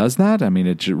does that. I mean,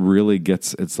 it really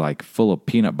it's like full of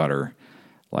peanut butter.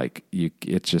 Like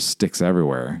it just sticks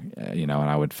everywhere, and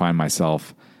I would find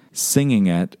myself singing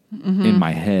it in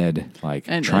my head, like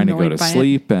And trying to go annoyed to by it.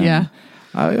 sleep. And Yeah.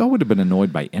 I would have been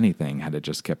annoyed by anything had it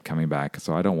just kept coming back.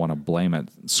 So I don't want to blame it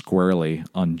squarely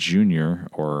on Junior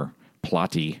or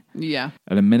Plotty. Yeah.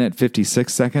 At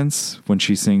 1:56 when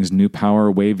she sings New Power,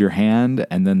 Wave Your Hand,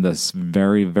 and then this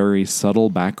very, very subtle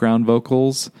background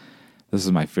vocals. This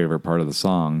is my favorite part of the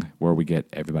song where we get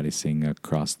everybody singing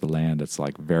across the land. It's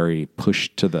like very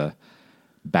pushed to the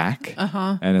back.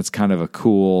 And it's kind of a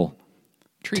cool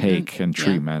Treatment. take and Yeah.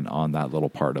 treatment on that little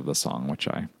part of the song, which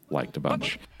I liked a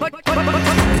bunch. but wave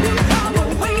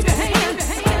your hand.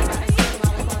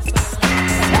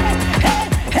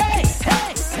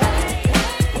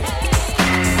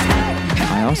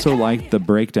 I also liked the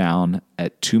breakdown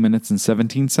at 2 minutes and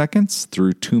 17 seconds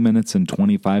through 2 minutes and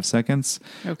 25 seconds,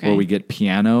 Okay. where we get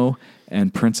piano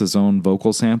and Prince's own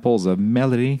vocal samples of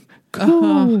Melody.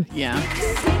 Cool. Yeah.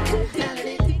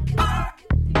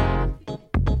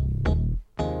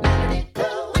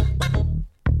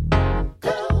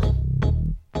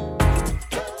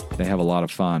 They have a lot of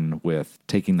fun with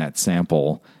taking that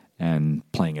sample and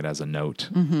playing it as a note,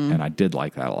 and I did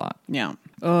like that a lot. Yeah.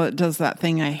 Oh, it does that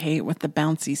thing I hate with the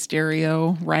bouncy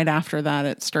stereo. Right after that,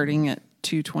 it's starting at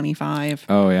 225.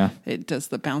 Oh, yeah? It does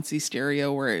the bouncy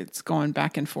stereo where it's going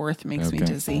back and forth. Makes me Okay.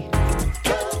 dizzy.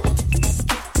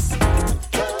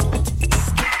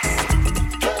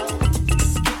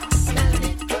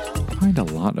 I find a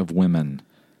lot of women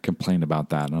complain about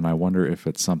that, and I wonder if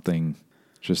it's something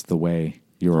just the way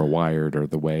you're wired or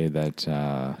the way that,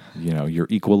 your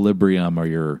equilibrium or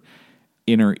your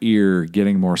inner ear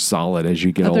getting more solid as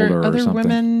you get older or Other something.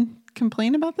 women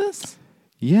complain about this?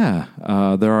 Yeah,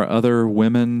 there are other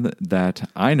women that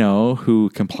I know who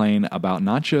complain about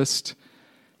not just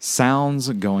sounds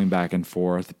going back and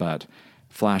forth, but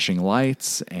flashing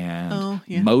lights and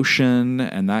motion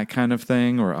and that kind of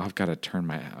thing. Or I've got to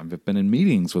I've been in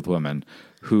meetings with women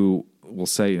who will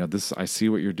say, I see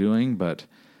what you're doing, but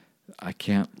I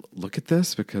can't look at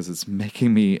this because it's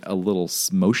making me a little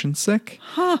motion sick.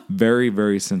 Very,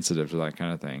 very sensitive to that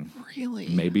kind of thing. Really?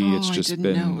 Maybe it's I just didn't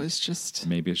been. know. It was just.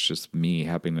 Maybe it's just me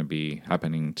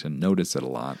happening to notice it a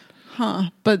lot.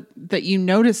 But that you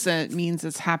notice it means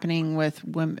it's happening with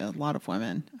women, a lot of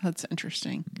women. That's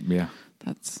interesting. Yeah.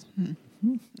 That's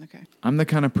okay. I'm the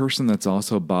kind of person that's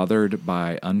also bothered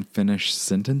by unfinished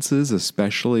sentences,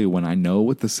 especially when I know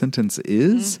what the sentence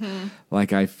is.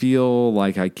 Like I feel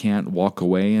like I can't walk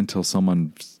away until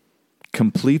someone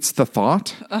completes the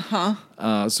thought.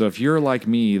 So if you're like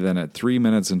me, then at 3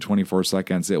 minutes and 24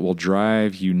 seconds, it will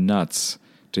drive you nuts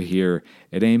to hear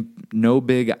it ain't no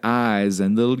big I's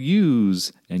and little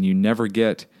U's, and you never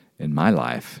get in my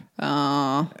life.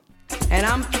 And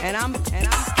I'm.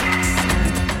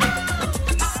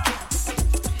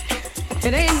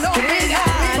 It ain't no big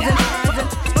eyes.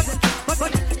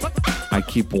 I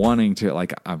keep wanting to,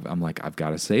 I'm like, I've got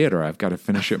to say it or I've got to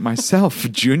finish it myself.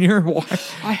 Junior, why?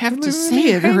 I have to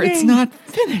say it or it's not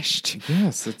finished.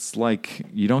 Yes, it's like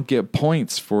you don't get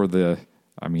points for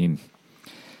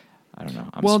I don't know.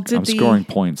 Well, I'm scoring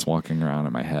points walking around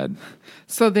in my head.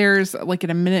 So there's like at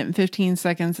 1 minute and 15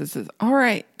 seconds, it says, "All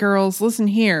right, girls, listen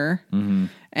here." Mm-hmm.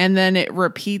 And then it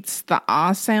repeats the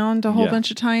ah sound a whole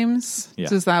bunch of times. Yeah.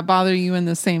 Does that bother you in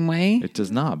the same way? It does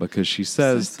not, because she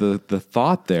says the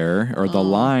thought there, or the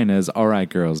line is, "All right,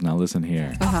 girls, now listen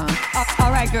here."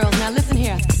 All right, girls, now listen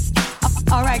here.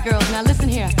 All right, girls, now listen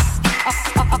here.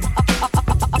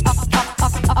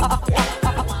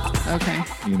 Okay.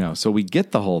 You know, so we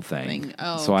get the whole thing.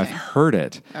 Oh, so I've okay. heard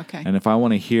it. Okay. And if I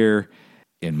want to hear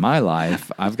in my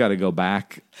life, I've got to go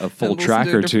back a full listen track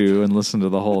to or it. two and listen to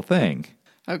the whole thing.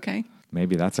 Okay.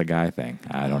 Maybe that's a guy thing.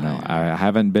 I don't know. I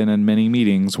haven't been in many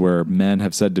meetings where men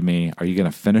have said to me, "Are you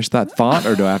going to finish that thought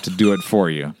or do I have to do it for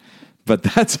you?" But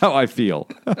that's how I feel.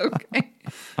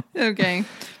 Okay.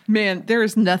 Man, there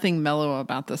is nothing mellow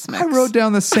about this mix. I wrote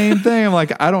down the same thing. I'm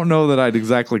like, I don't know that I'd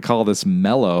exactly call this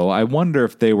mellow. I wonder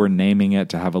if they were naming it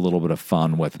to have a little bit of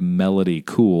fun with melody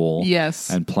cool. Yes.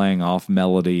 And playing off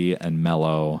melody and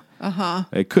mellow.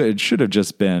 It should have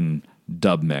just been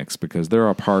dub mix, because there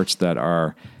are parts that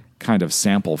are kind of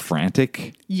sample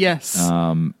frantic. Yes.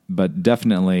 But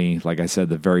definitely, like I said,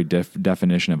 the very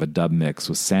definition of a dub mix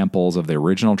was samples of the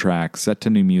original track set to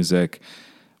new music,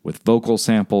 with vocal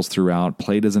samples throughout,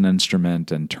 played as an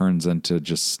instrument, and turns into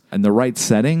just in the right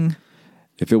setting.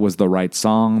 If it was the right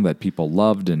song that people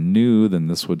loved and knew, then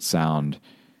this would sound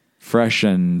fresh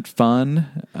and fun.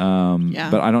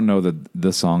 But I don't know that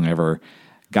this song ever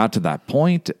got to that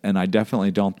point, and I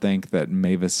definitely don't think that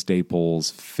Mavis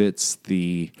Staples fits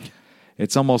the...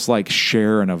 It's almost like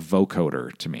Cher and a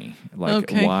vocoder to me. Like,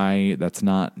 why? That's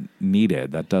not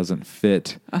needed. That doesn't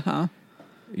fit...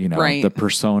 You know, Right. the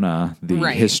persona, the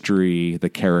history, the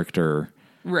character.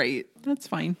 Right. That's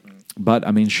fine. But,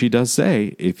 I mean, she does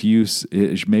say,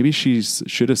 maybe she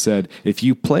should have said, "If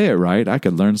you play it right, I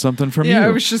could learn something from you." Yeah,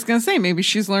 I was just going to say, maybe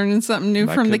she's learning something new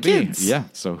That from the could be. kids. Yeah,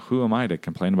 so who am I to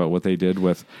complain about what they did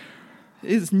with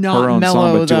It's not her own mellow,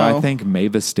 song? But do though. I think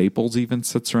Mavis Staples even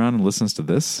sits around and listens to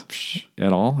this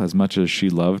at all, as much as she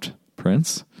loved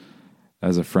Prince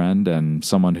as a friend and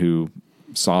someone who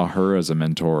saw her as a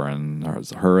mentor and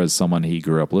her as someone he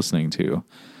grew up listening to?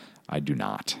 I do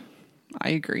not. I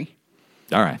agree.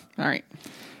 All right. All right.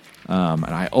 And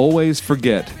I always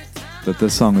forget that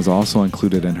this song is also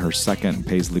included in her second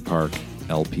Paisley Park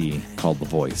LP called The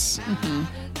Voice,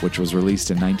 which was released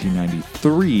in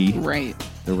 1993. Right.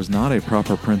 There was not a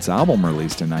proper Prince album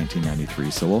released in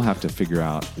 1993, so we'll have to figure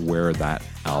out where that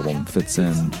album fits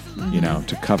in, you know,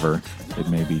 to cover. It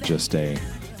may be just a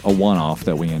one-off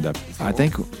that we end up... I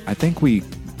think we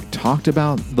talked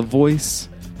about The Voice.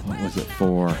 What was it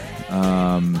for?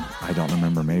 I don't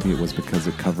remember. Maybe it was because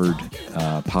it covered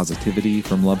Positivity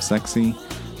from Love Sexy,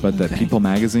 but that People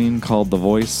magazine called The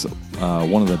Voice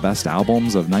one of the best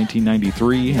albums of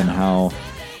 1993, and how,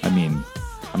 I mean,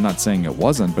 I'm not saying it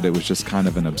wasn't, but it was just kind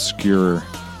of an obscure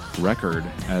record,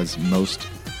 as most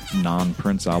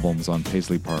non-Prince albums on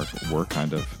Paisley Park were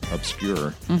kind of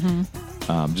obscure.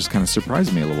 Just kind of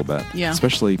surprised me a little bit. Yeah.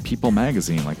 Especially People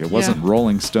magazine. Like, it wasn't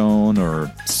Rolling Stone or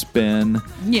Spin.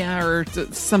 Yeah, or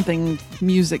something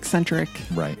music-centric.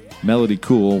 Right. Melody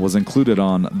Cool was included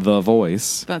on The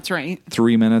Voice. That's right.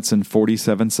 3 minutes and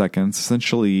 47 seconds.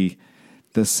 Essentially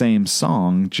the same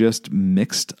song, just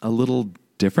mixed a little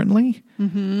differently.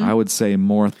 I would say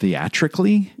more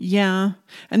theatrically. Yeah.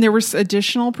 And there was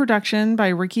additional production by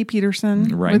Ricky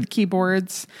Peterson with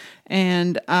keyboards,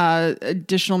 and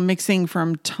additional mixing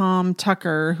from Tom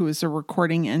Tucker, who is a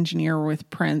recording engineer with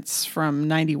Prince from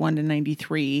 91 to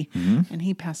 93. And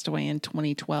he passed away in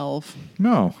 2012.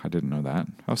 No, I didn't know that.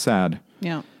 How sad.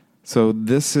 Yeah. So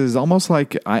this is almost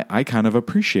like I kind of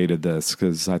appreciated this,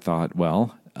 because I thought,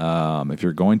 well, if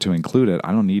you're going to include it,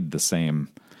 I don't need the same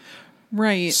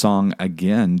song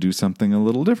again. Do something a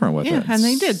little different with it. Yeah, and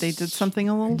they did. They did something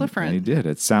a little different. They did.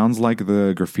 It sounds like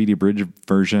the Graffiti Bridge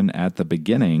version at the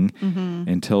beginning,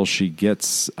 until she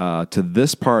gets to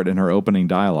this part in her opening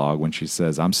dialogue when she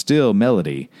says, "I'm still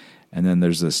Melody." And then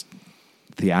there's this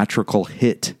theatrical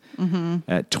hit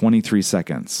at 23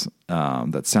 seconds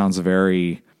that sounds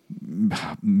very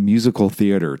musical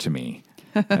theater to me.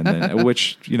 And then,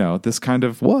 which, you know, this kind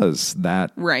of was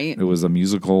that. Right. It was a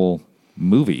musical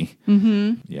movie.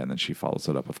 Yeah, and then she follows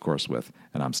it up, of course, with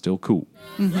 "And I'm still cool."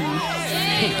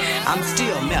 I'm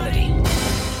still Melody.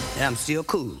 And I'm still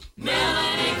cool.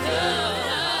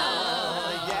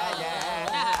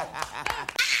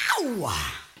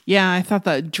 Yeah, I thought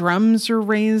the drums are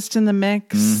raised in the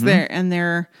mix. They're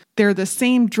the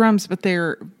same drums, but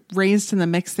they're raised in the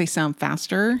mix. They sound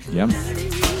faster. Yep.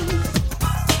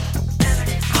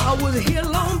 I was here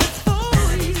long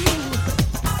before you.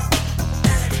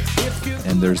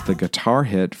 And there's the guitar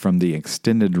hit from the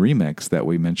extended remix that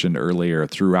we mentioned earlier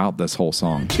throughout this whole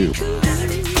song, too.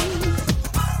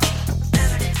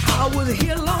 I was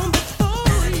here long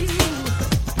before you.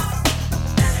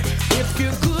 If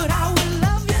you're good, I will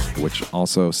love you. Which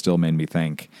also still made me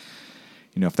think,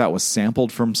 if that was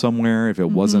sampled from somewhere, if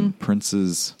it wasn't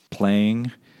Prince's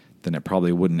playing, then it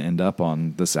probably wouldn't end up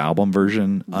on this album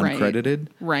version uncredited.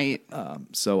 Right.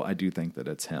 So I do think that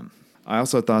it's him. I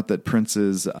also thought that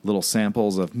Prince's little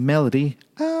samples of melody,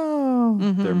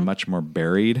 they're much more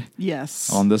buried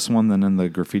Yes. on this one than in the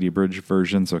Graffiti Bridge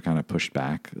version, so it kind of pushed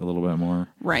back a little bit more.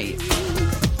 Right.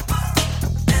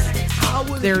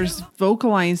 There's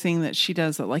vocalizing that she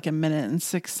does at like 1 minute and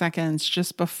 6 seconds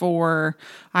just before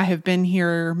I have been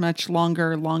here much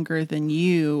longer than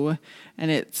you.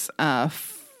 And it's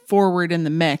forward in the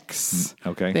mix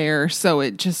Okay. there. So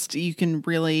it just, you can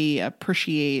really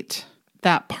appreciate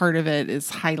that part of it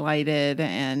is highlighted,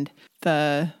 and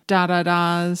the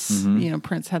da-da-das,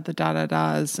 Prince had the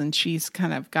da-da-das, and she's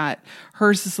kind of got,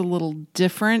 hers is a little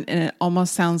different, and it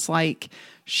almost sounds like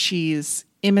she's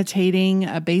imitating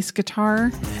a bass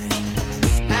guitar.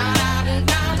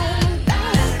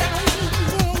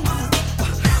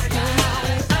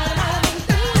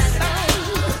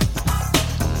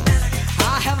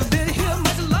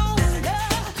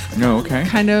 No, okay.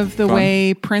 Kind of the Fun.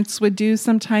 way Prince would do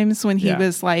sometimes when he Yeah.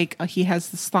 was like, he has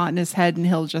this thought in his head and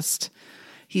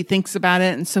he thinks about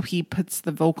it. And so he puts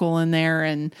the vocal in there,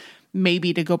 and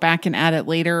maybe to go back and add it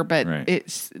later. But Right.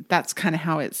 that's kind of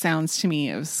how it sounds to me.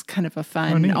 It was kind of a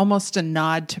fun, neat. almost a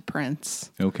nod to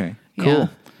Prince. Okay, Yeah. cool.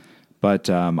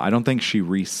 But I don't think she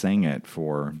re-sang it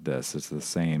for this. It's the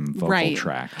same vocal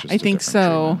track. Just I a think different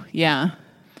so. treatment. Yeah.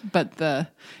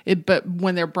 But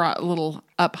when they're brought a little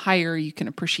up higher, you can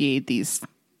appreciate these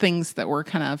things that were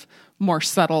kind of more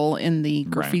subtle in the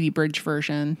Graffiti Bridge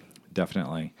version.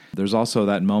 Definitely. There's also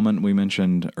that moment we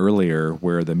mentioned earlier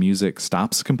where the music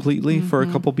stops completely for a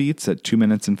couple beats at 2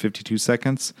 minutes and 52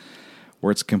 seconds, where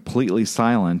it's completely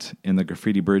silent in the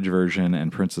Graffiti Bridge version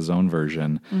and Prince's own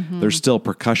version. There's still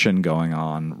percussion going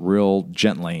on real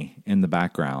gently in the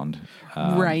background.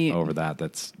 Right. Over that.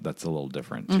 That's a little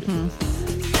different too.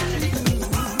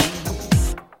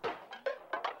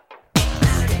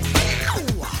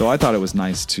 So I thought it was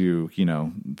nice to,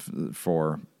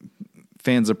 for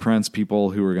fans of Prince,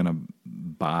 people who are going to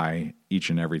buy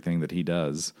each and everything that he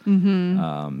does.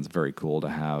 It's very cool to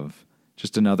have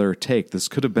just another take. This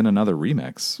could have been another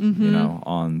remix,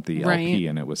 on the LP,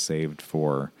 and it was saved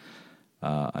for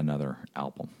another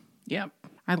album. Yep.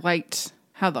 I liked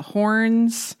how the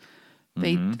horns,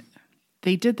 they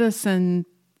did this in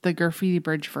the Graffiti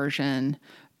Bridge version,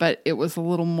 but it was a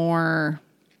little more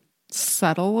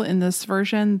subtle in this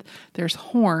version. There's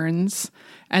horns,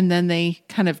 and then they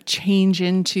kind of change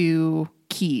into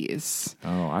keys.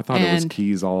 Oh, I thought it was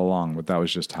keys all along, but that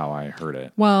was just how I heard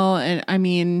it. Well, and I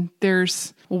mean,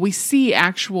 we see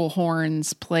actual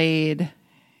horns played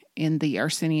in the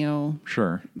Arsenio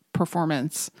Sure.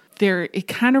 performance. It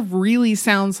kind of really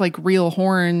sounds like real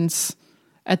horns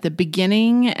at the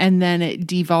beginning, and then it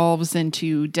devolves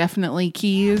into definitely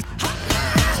keys.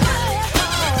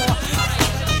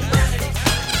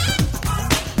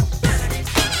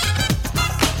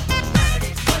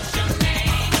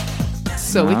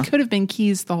 So it could have been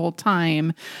keys the whole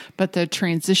time, but the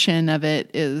transition of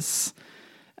it is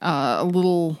a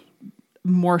little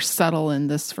more subtle in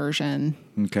this version.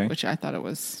 Okay. Which I thought it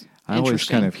was I always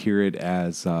interesting. kind of hear it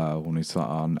as when we saw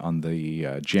on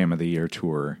the Jam of the Year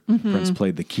tour, Prince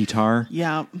played the guitar.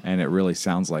 Yeah. And it really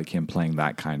sounds like him playing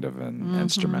that kind of an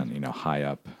instrument, high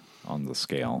up on the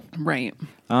scale. Right.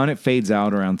 And it fades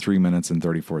out around 3 minutes and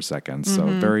 34 seconds. So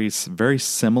very, very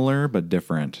similar, but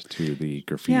different to the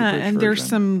Graffiti Yeah, Bridge and there's version.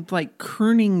 some like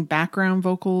crooning background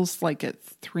vocals, like at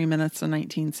 3 minutes and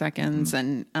 19 seconds,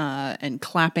 and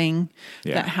clapping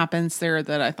that happens there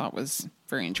that I thought was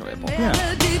very enjoyable.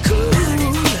 Melody cool.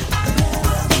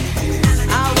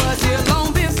 I was here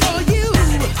long before you.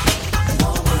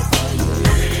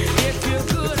 If you're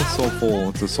good,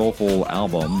 It's a soulful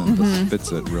album, and this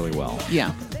fits it really well.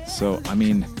 Yeah. So, I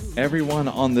mean, everyone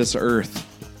on this earth,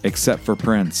 except for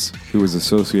Prince, who was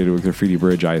associated with Graffiti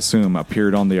Bridge, I assume,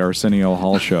 appeared on the Arsenio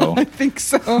Hall show. I think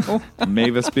so.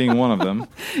 Mavis being one of them.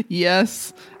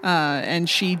 Yes. And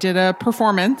she did a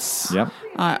performance. Yep.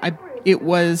 It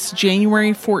was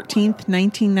January 14th,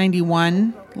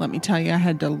 1991. Let me tell you, I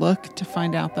had to look to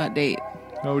find out that date.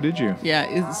 Oh, did you? Yeah,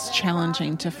 it's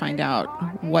challenging to find out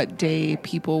what day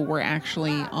people were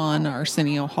actually on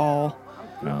Arsenio Hall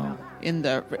No. in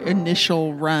the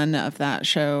initial run of that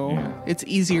show. Yeah. It's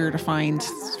easier to find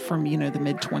from, the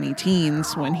mid-20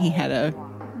 teens when he had a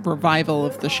revival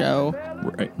of the show.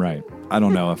 Right. I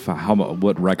don't know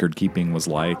what record keeping was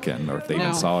like, or if they even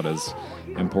No. saw it as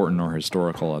important or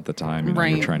historical at the time. You know,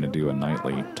 Right. you're trying to do a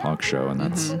nightly talk show, and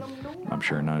that's, I'm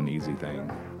sure, not an easy thing.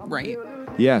 Right.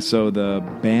 Yeah, so the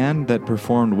band that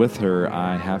performed with her,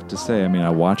 I have to say, I mean, I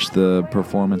watched the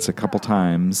performance a couple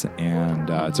times, and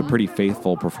it's a pretty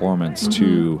faithful performance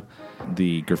to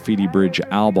the Graffiti Bridge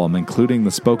album, including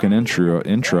the spoken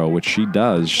intro, which she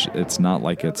does. It's not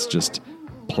like it's just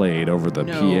played over the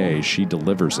No. PA. She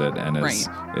delivers it, and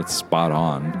it's spot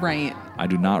on. Right. I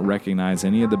do not recognize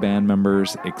any of the band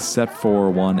members except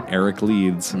for one, Eric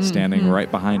Leeds, standing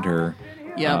right behind her.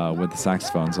 Yep. With the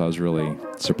saxophone, so I was really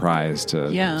surprised to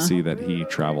Yeah. see that he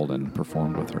traveled and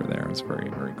performed with her there. It's very,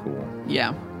 very cool.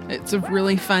 Yeah. It's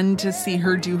really fun to see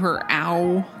her do her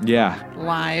ow Yeah,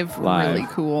 live. live. Really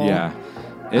cool. Yeah,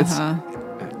 it's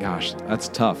Uh-huh. gosh, that's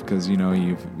tough because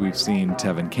we've seen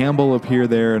Tevin Campbell appear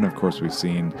there, and of course we've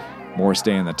seen Morris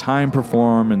Day and the Time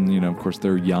perform, and of course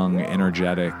they're young,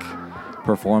 energetic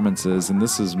performances, and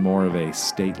this is more of a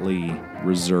stately,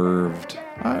 reserved.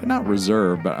 Not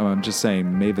reserved, but I'm just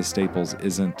saying Mavis Staples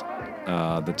isn't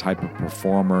the type of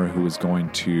performer who is going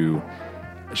to...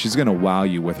 She's going to wow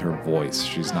you with her voice.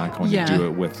 She's not going Yeah. to do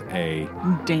it with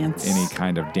Dance. any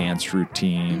kind of dance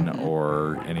routine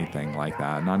or anything like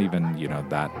that. Not even,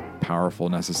 that powerful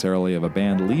necessarily of a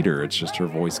band leader. It's just her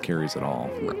voice carries it all.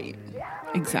 Right.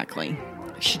 Exactly.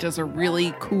 She does a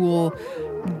really cool,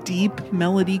 deep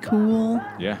melody cool.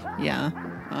 Yeah. Yeah.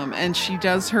 And she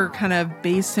does her kind of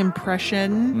bass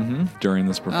impression. During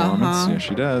this performance, Uh-huh. yeah,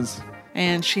 she does.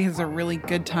 And she has a really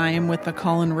good time with the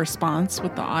call and response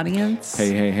with the audience.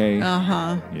 Hey, hey, hey.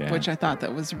 Uh-huh. Yeah. Which I thought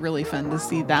that was really fun to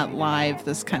see that live,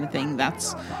 this kind of thing.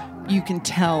 You can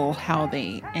tell how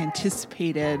they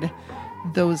anticipated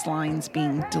those lines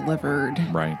being delivered.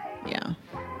 Right. Yeah.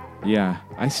 Yeah.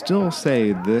 I still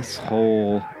say this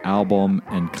whole album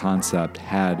and concept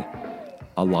had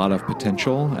a lot of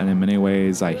potential. And in many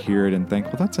ways, I hear it and think,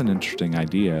 well, that's an interesting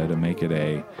idea to make it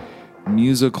a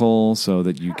musical so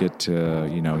that you get to,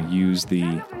 use the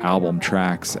album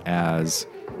tracks as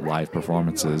live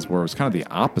performances, where it was kind of the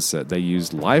opposite. They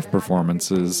used live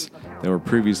performances that were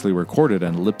previously recorded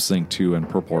and lip-synced to in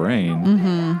Purple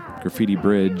Rain. Graffiti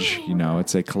Bridge,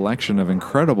 it's a collection of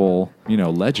incredible,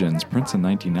 legends. Prince in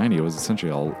 1990 was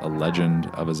essentially a legend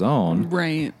of his own.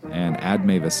 Right. And add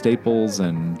Mavis Staples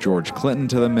and George Clinton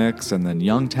to the mix, and then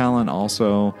young talent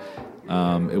also.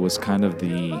 It was kind of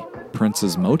the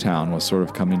Prince's Motown was sort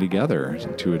of coming together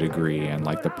to a degree, and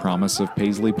like the promise of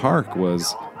Paisley Park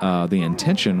was, the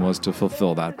intention was to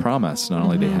fulfill that promise, not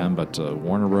only to him, but to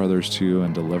Warner Brothers too,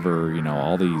 and deliver,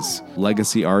 all these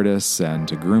legacy artists and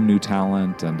to groom new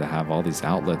talent and to have all these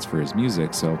outlets for his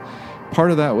music. So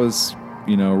part of that was,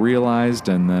 realized,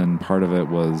 and then part of it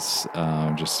was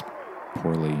just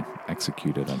poorly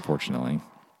executed, unfortunately.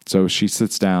 So she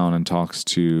sits down and talks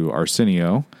to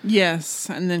Arsenio. Yes.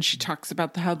 And then she talks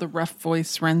about how the rough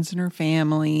voice runs in her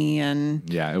family. And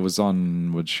Yeah, it was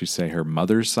on, would she say, her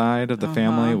mother's side of the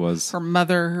family was... her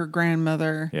mother, her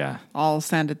grandmother, Yeah, all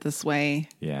sounded this way.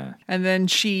 yeah. And then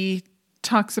she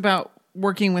talks about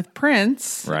working with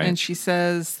Prince. Right. And she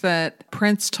says that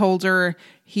Prince told her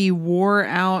he wore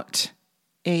out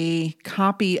a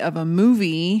copy of a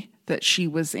movie that she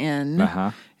was in.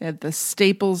 Uh-huh. The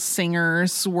Staples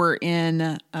Singers were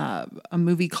in a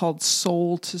movie called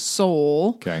Soul to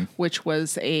Soul, Okay. which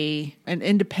was an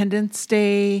Independence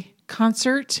Day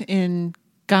concert in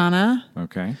Ghana.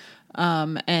 Okay.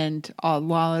 And a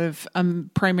lot of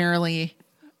primarily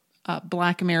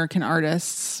Black American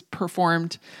artists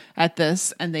performed at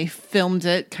this, and they filmed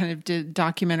it, kind of did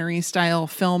documentary style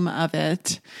film of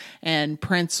it. And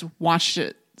Prince watched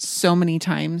it so many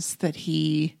times that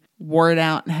he wore it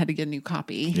out and had to get a new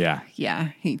copy. Yeah. Yeah.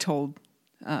 He told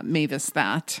Mavis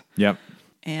that. Yep.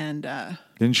 And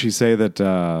Didn't she say that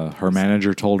her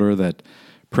manager told her that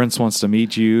Prince wants to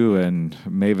meet you, and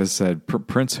Mavis said,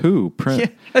 Prince who?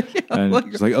 Prince. And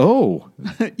it's like, oh,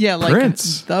 yeah, like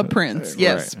Prince. the Prince.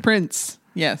 Yes, Right. Prince.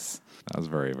 Yes. that was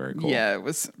very, very cool. Yeah, it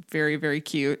was very, very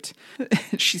cute.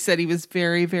 She said he was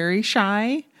very, very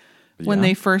shy when Yeah.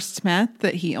 they first met,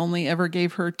 that he only ever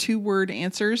gave her 2-word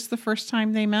answers the first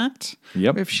time they met.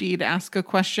 Yep. If she'd ask a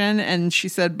question. And she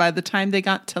said by the time they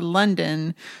got to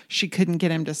London, she couldn't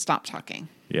get him to stop talking.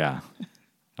 Yeah.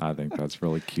 I think that's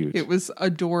really cute. It was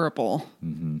adorable.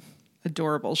 Mm-hmm.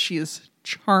 Adorable. She is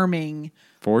charming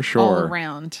For sure. all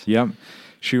around. Yep.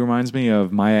 She reminds me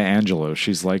of Maya Angelou.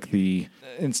 She's like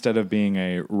instead of being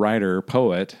a writer,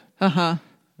 poet,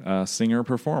 singer,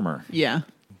 performer. Yeah.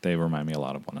 They remind me a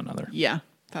lot of one another. Yeah.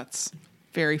 That's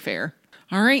very fair.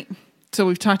 All right. So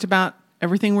we've talked about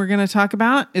everything we're going to talk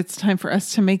about, it's time for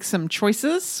us to make some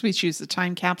choices. We choose a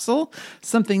time capsule,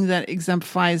 something that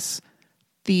exemplifies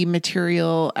the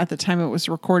material at the time it was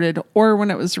recorded or when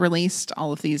it was released.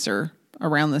 All of these are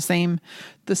around the same.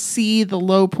 The sea, the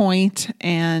low point,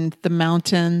 and the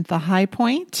mountain, the high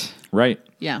point. Right.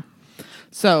 Yeah.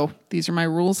 So these are my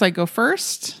rules. I go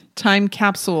first. Time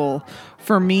capsule.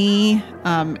 For me,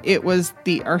 it was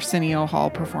the Arsenio Hall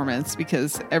performance,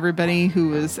 because everybody who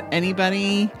was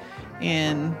anybody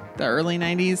in the early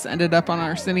 90s ended up on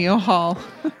Arsenio Hall.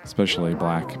 Especially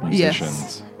black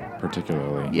musicians,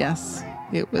 particularly. Yes.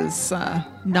 It was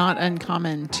not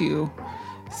uncommon to...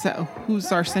 So,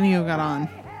 who's Arsenio got on?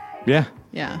 Yeah.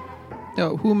 Yeah.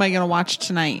 So, who am I going to watch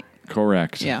tonight?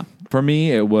 Correct. Yeah. For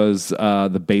me, it was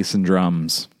the bass and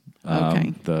drums.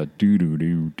 Okay. The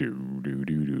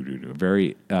do-do-do-do-do-do-do-do.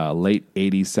 Very late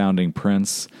 80s sounding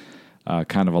Prince,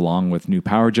 kind of along with New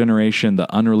Power Generation, the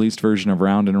unreleased version of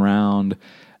Round and Round,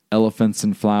 Elephants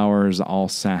and Flowers, all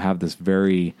have this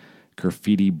very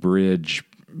Graffiti Bridge,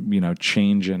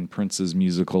 change in Prince's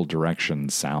musical direction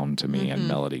sound to me, and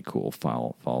Melody Cool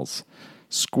falls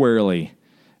squarely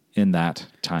in that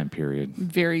time period.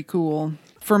 Very cool.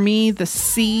 For me, the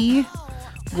C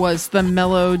was the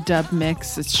mellow dub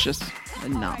mix. It's just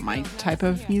not my type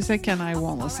of music, and I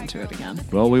won't listen to it again.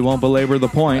 Well, we won't belabor the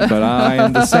point, but I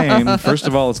am the same. First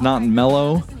of all, it's not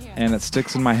mellow, and it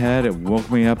sticks in my head. It woke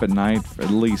me up at night for at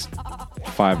least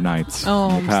 5 nights Oh, in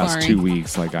the I'm past sorry. 2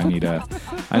 weeks. Like I need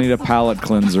a palate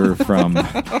cleanser from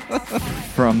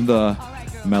the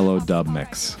mellow dub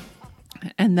mix.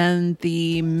 And then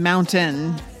the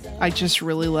mountain. I just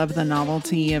really love the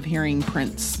novelty of hearing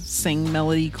Prince sing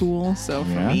Melody Cool. So for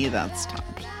Yeah? me, that's top.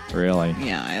 Really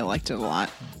Yeah, I liked it a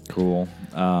lot. cool.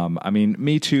 I mean,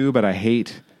 me too, but I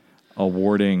hate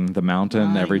awarding the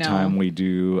mountain I every know. time we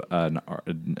do an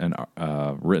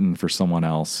written for someone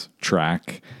else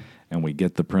track, and we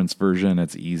get the Prince version.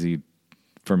 It's easy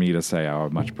for me to say I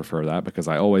would much prefer that, because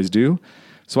I always do.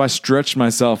 So I stretched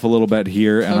myself a little bit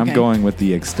here, and I'm Okay. going with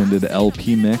the extended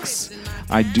LP mix.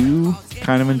 I do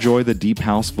kind of enjoy the deep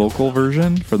house vocal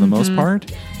version for the most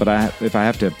part, but if I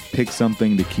have to pick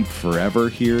something to keep forever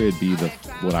here, it'd be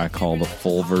what I call the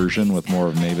full version with more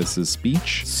of Mavis's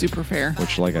speech, Super fair.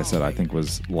 which, like I said, I think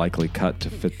was likely cut to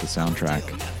fit the soundtrack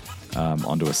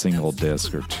onto a single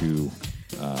disc or 2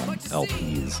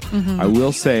 LPs. I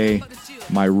will say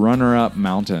my runner-up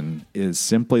Mountain is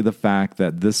simply the fact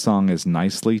that this song is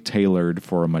nicely tailored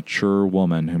for a mature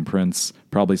woman whom Prince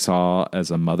probably saw as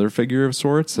a mother figure of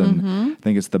sorts, and I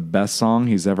think it's the best song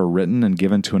he's ever written and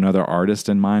given to another artist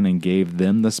in mind, and gave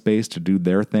them the space to do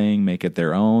their thing, make it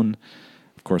their own.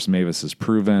 Of course, Mavis is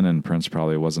proven, and Prince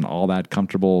probably wasn't all that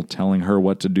comfortable telling her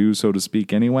what to do, so to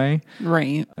speak, anyway.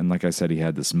 Right. And like I said, he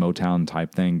had this Motown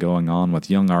type thing going on with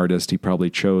young artists he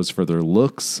probably chose for their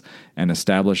looks, and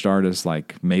established artists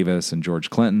like Mavis and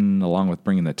George Clinton, along with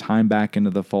bringing the time back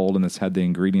into the fold. And this had the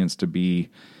ingredients to be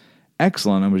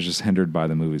excellent. It was just hindered by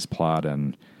the movie's plot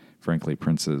and, frankly,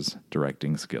 Prince's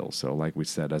directing skills. So like we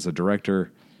said, as a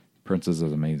director, Prince is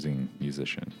an amazing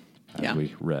musician, as Yeah.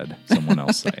 we read someone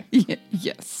else say.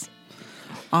 Yes.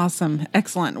 Awesome.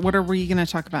 Excellent. What are we going to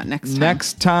talk about next time?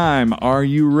 Next time, are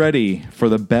you ready for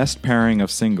the best pairing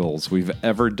of singles we've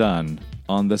ever done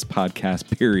on this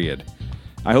podcast, period?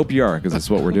 I hope you are, because that's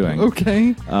what we're doing.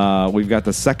 Okay. We've got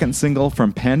the second single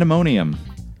from Pandemonium,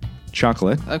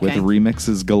 Chocolate, Okay. with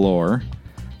remixes galore,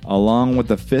 along with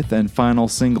the 5th and final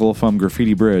single from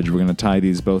Graffiti Bridge. We're going to tie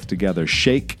these both together.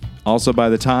 Shake, also by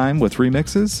The Time, with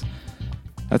remixes.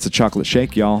 That's a chocolate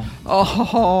shake, y'all.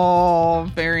 Oh,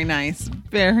 very nice.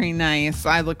 Very nice.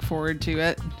 I look forward to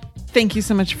it. Thank you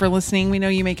so much for listening. We know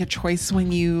you make a choice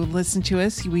when you listen to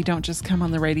us. We don't just come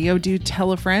on the radio. Do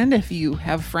tell a friend. If you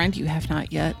have a friend you have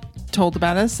not yet told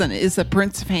about us and is a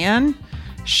Prince fan,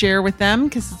 share with them,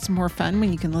 because it's more fun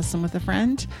when you can listen with a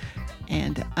friend.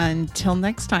 And until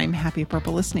next time, happy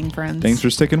purple listening, friends. Thanks for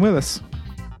sticking with us.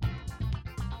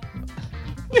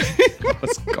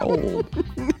 That's gold.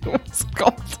 It's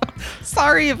cold.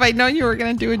 Sorry, if I'd known you were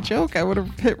going to do a joke, I would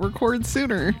have hit record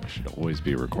sooner. Should always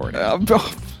be recording. Oh,